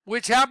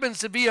 which happens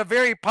to be a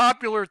very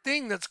popular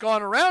thing that's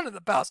gone around in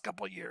the past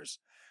couple of years.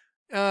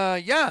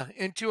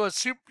 Into a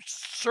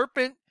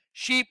serpent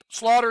sheep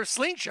slaughter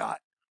slingshot.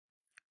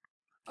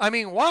 I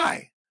mean,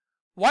 why?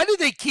 Why did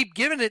they keep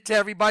giving it to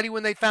everybody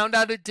when they found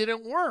out it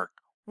didn't work?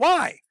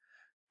 Why?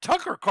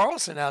 Tucker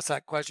Carlson asked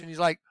that question. He's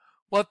like,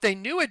 well, if they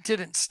knew it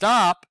didn't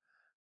stop,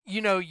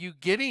 you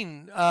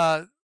getting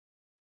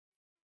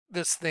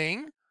this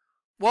thing,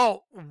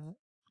 well,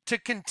 to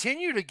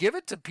continue to give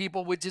it to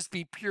people would just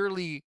be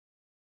purely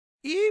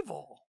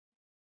evil.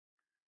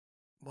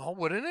 Well,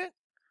 wouldn't it?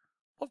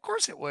 Well, of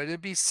course it would.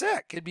 It'd be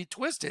sick. It'd be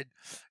twisted.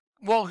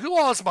 Well, who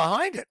all is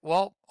behind it?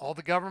 Well, all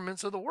the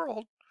governments of the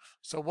world.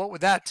 So what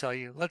would that tell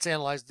you? Let's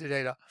analyze the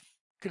data.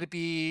 Could it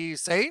be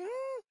Satan?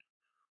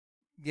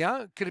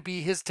 Yeah. Could it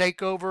be his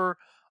takeover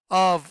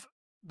of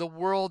the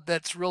world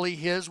that's really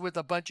his, with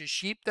a bunch of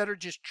sheep that are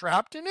just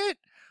trapped in it?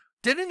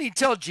 Didn't he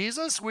tell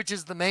Jesus, which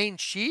is the main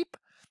sheep?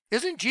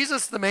 Isn't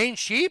Jesus the main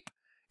sheep?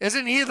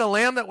 Isn't he the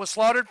lamb that was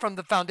slaughtered from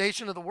the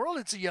foundation of the world?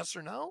 It's a yes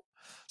or no.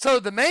 So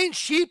the main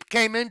sheep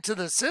came into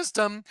the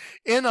system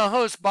in a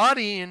host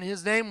body, and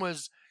his name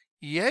was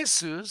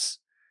Jesus.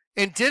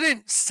 And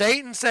didn't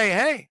Satan say,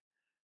 hey,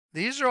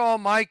 these are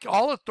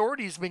all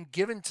authority has been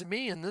given to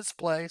me in this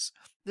place.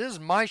 This is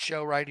my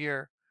show right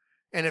here.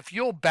 And if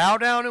you'll bow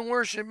down and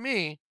worship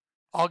me,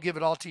 I'll give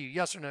it all to you.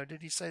 Yes or no?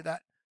 Did he say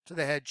that to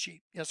the head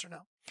sheep? Yes or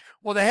no?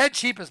 Well, the head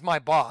sheep is my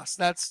boss.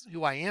 That's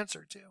who I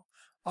answer to.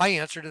 I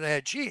answer to the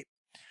head sheep.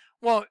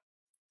 Well,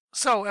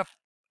 so if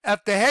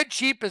the head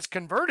sheep has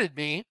converted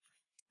me,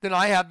 then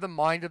I have the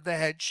mind of the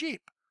head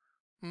sheep.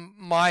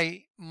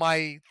 My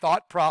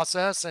thought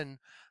process and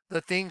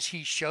the things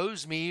he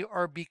shows me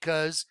are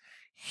because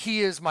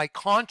he is my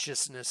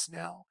consciousness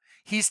now.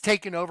 He's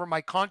taken over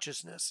my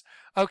consciousness.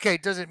 Okay,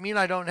 does it mean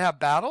I don't have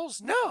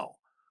battles? No.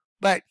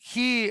 But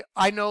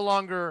I no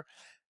longer,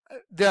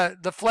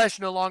 the flesh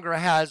no longer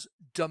has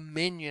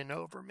dominion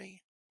over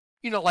me.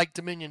 Like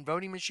Dominion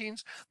voting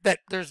machines, that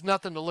there's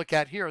nothing to look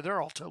at here.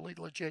 They're all totally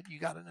legit. You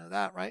got to know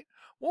that, right?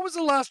 What was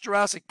the last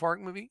Jurassic Park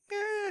movie?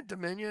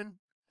 Dominion.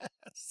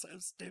 So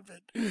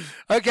stupid.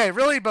 Okay,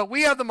 really, but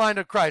we have the mind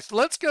of Christ.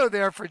 Let's go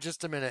there for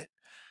just a minute.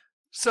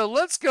 So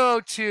let's go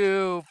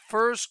to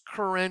 1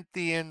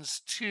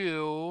 Corinthians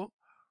 2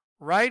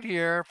 right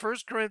here, 1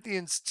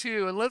 Corinthians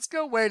 2, and let's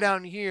go way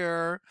down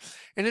here.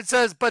 And it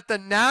says, but the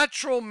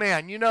natural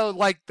man, you know,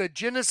 like the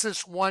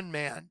Genesis 1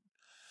 man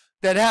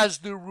that has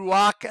the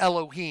Ruach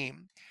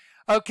Elohim.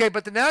 Okay,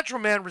 but the natural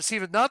man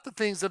receiveth not the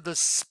things of the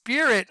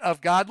Spirit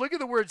of God. Look at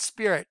the word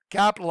Spirit,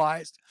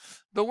 capitalized.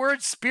 The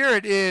word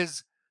Spirit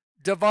is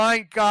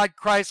divine God,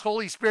 Christ,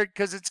 Holy Spirit,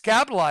 because it's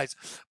capitalized.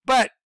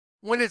 But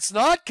when it's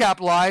not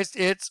capitalized,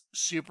 it's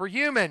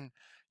superhuman.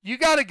 You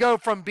got to go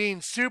from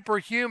being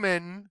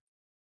superhuman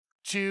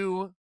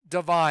to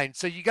divine.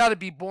 So you got to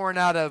be born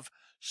out of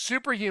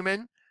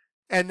superhuman,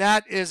 and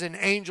that is an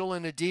angel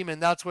and a demon.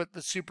 That's what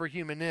the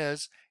superhuman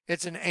is.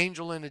 It's an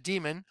angel and a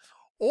demon.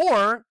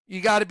 Or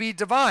you got to be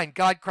divine,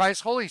 God,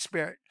 Christ, Holy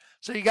Spirit.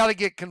 So you got to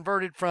get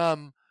converted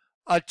from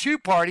a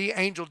two-party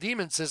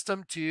angel-demon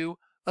system to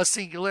a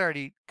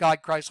singularity,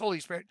 God, Christ, Holy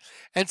Spirit.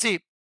 And see,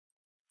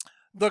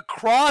 the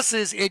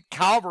crosses at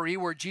Calvary,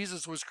 where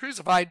Jesus was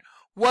crucified,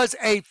 was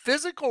a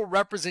physical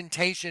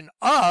representation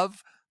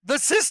of the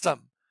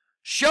system,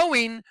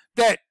 showing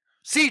that,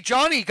 see,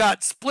 Johnny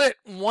got split,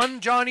 one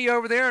Johnny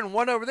over there and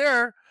one over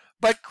there,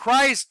 but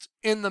Christ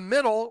in the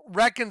middle,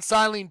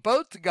 reconciling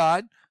both to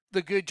God,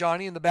 the good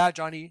Johnny and the bad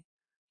Johnny,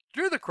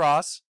 through the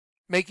cross,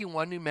 making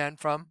one new man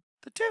from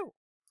the two.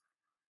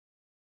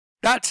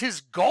 That's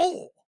his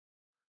goal.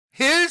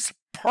 His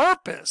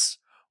purpose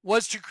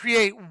was to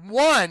create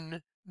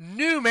one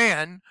new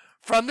man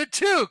from the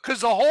two,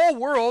 because the whole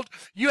world,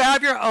 you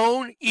have your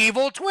own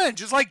evil twin,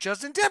 just like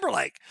Justin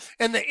Timberlake.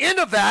 And the end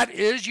of that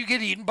is you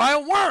get eaten by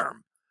a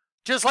worm,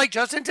 just like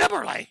Justin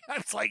Timberlake.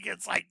 It's like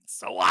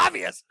so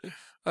obvious.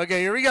 Okay,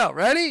 here we go.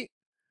 Ready?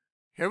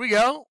 Here we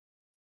go.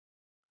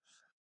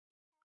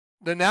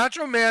 The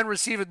natural man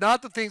receiveth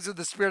not the things of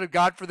the Spirit of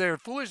God, for they are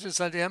foolishness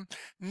unto him.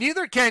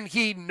 Neither can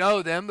he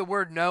know them. The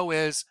word know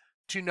is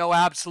to know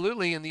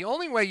absolutely. And the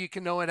only way you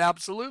can know it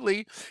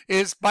absolutely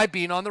is by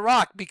being on the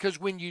rock. Because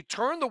when you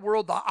turn the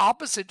world the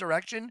opposite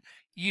direction,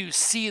 you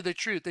see the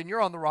truth. And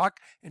you're on the rock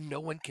and no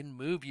one can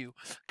move you.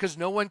 Because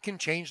no one can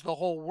change the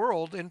whole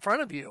world in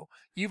front of you.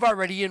 You've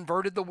already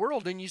inverted the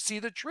world and you see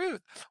the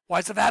truth. Why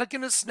is the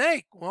Vatican a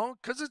snake? Well,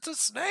 because it's a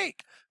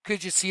snake.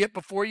 Could you see it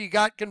before you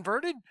got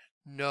converted?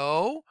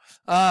 No.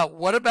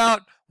 What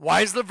about,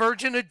 why is the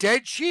virgin a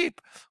dead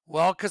sheep?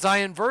 Well, because I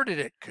inverted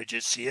it. Could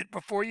you see it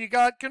before you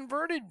got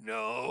converted?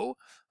 No.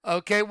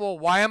 Okay, well,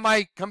 why am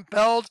I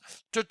compelled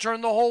to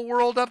turn the whole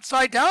world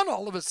upside down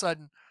all of a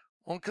sudden?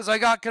 Well, because I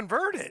got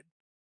converted.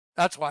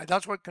 That's why.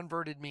 That's what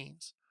converted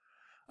means.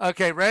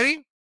 Okay,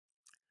 ready?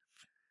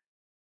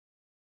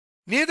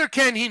 Neither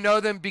can he know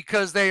them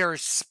because they are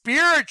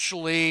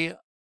spiritually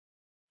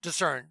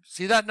discerned.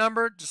 See that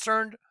number?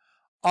 Discerned?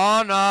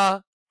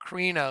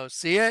 Anakrino.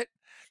 See it?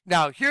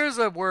 Now, here's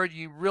a word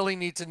you really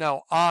need to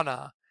know.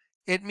 Ana.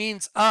 It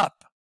means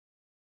up.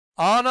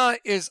 Ana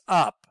is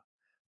up.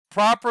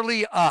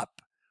 Properly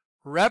up.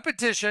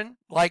 Repetition,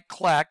 like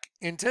klek.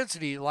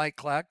 Intensity, like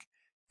klek.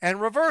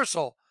 And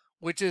reversal,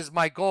 which is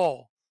my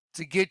goal,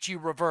 to get you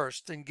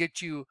reversed and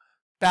get you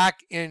back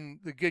in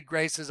the good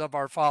graces of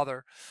our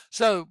Father.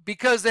 So,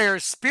 because they are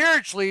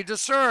spiritually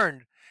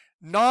discerned,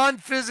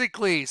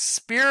 non-physically,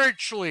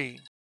 spiritually.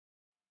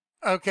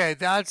 Okay,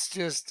 that's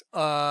just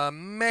a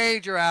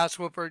major ass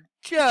whooper.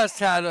 Just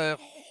had a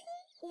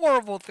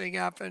horrible thing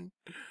happen.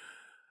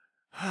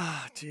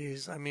 Ah,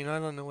 jeez. I mean, I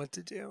don't know what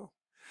to do.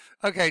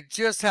 Okay,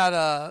 just had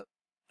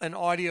an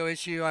audio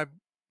issue.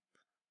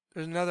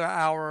 There's another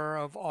hour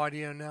of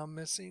audio now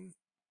missing.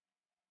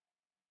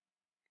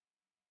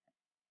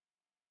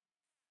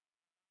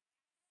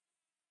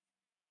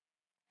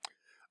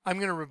 I'm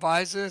going to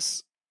revise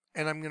this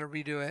and I'm going to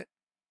redo it.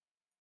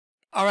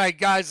 All right,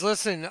 guys,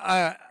 listen.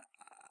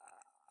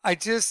 I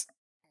just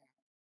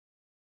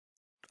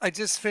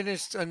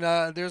finished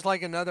there's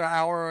like another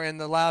hour, and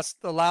the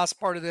last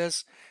part of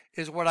this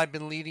is what I've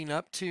been leading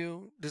up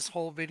to this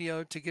whole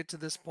video to get to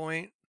this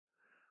point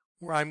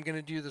where I'm going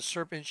to do the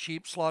serpent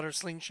sheep slaughter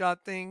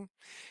slingshot thing.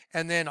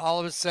 And then all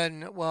of a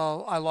sudden,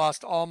 well, I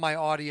lost all my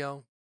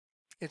audio.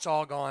 It's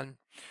all gone.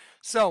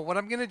 So what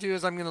I'm going to do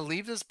is I'm going to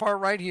leave this part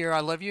right here. I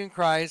love you in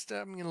Christ.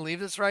 I'm going to leave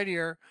this right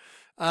here.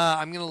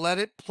 I'm going to let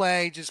it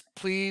play. Just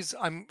please,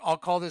 I'll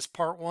call this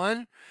part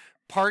 1.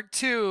 Part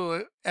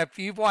 2, if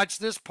you've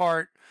watched this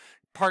part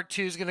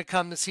 2 is going to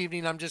come this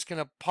evening. I'm just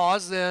going to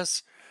pause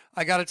this.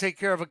 I got to take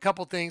care of a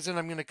couple things, and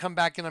I'm going to come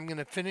back and I'm going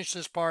to finish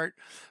this part.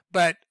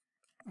 But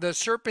the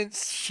serpent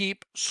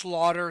sheep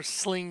slaughter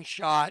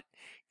slingshot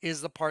is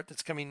the part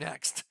that's coming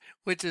next,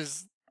 which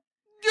is,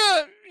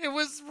 it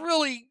was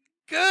really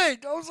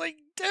good. I was like,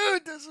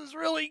 dude, this is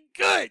really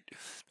good.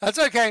 That's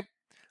okay.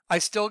 I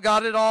still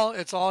got it all.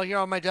 It's all here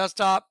on my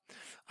desktop.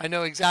 I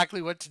know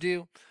exactly what to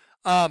do.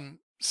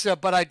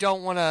 But I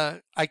don't want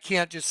to, I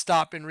can't just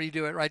stop and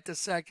redo it right this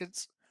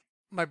second.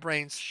 My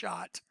brain's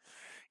shot.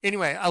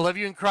 Anyway, I love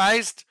you in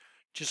Christ.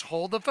 Just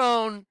hold the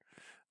phone.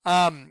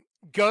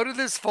 Go to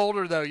this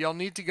folder, though. Y'all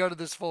need to go to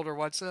this folder.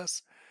 Watch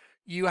this.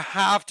 You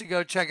have to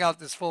go check out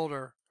this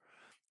folder.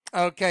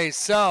 Okay,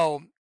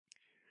 so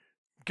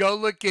go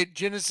look at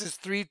Genesis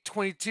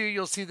 3:22.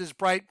 You'll see this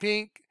bright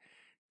pink.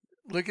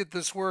 Look at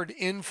this word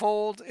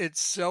infold.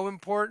 It's so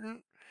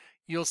important.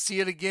 You'll see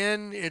it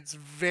again. It's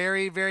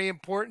very, very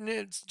important.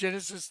 It's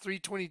Genesis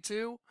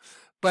 3:22.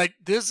 But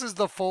this is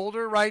the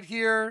folder right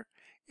here.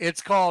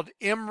 It's called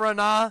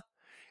Imrana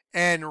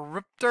and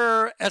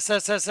Ripter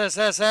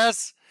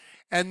SSSSSS.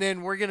 And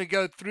then we're going to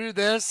go through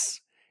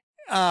this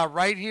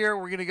right here.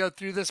 We're going to go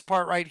through this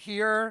part right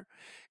here.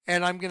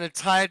 And I'm going to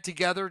tie it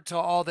together to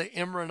all the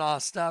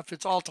Imrana stuff.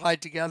 It's all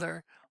tied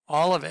together,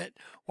 all of it.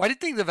 Why do you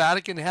think the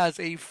Vatican has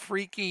a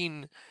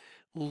freaking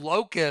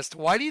locust?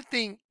 Why do you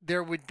think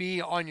there would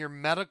be on your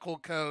medical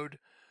code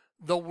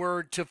the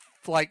word to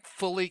like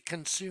fully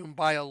consumed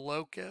by a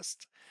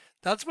locust?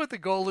 That's what the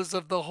goal is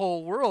of the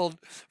whole world,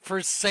 for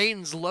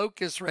Satan's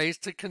locust race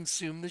to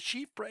consume the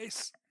sheep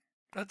race.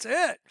 That's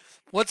it.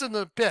 What's in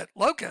the pit?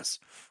 Locust.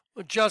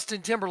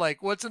 Justin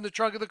Timberlake. What's in the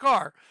trunk of the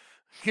car?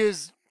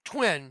 His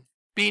twin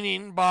being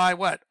eaten by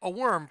what? A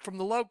worm from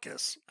the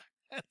locust.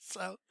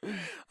 So,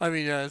 I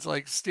mean, it's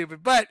like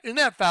stupid. But isn't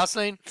that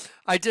fascinating?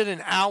 I did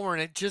an hour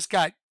and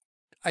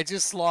I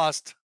just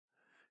lost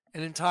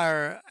an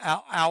entire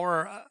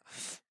hour.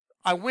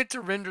 I went to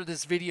render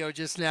this video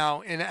just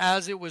now, and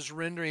as it was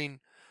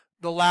rendering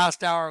the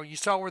last hour, you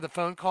saw where the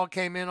phone call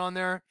came in on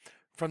there.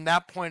 From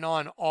that point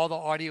on, all the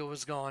audio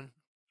was gone.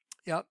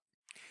 Yep.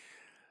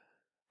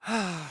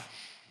 I'm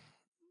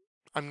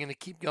going to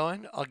keep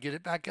going. I'll get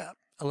it back up.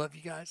 I love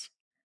you guys.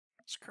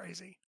 It's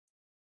crazy.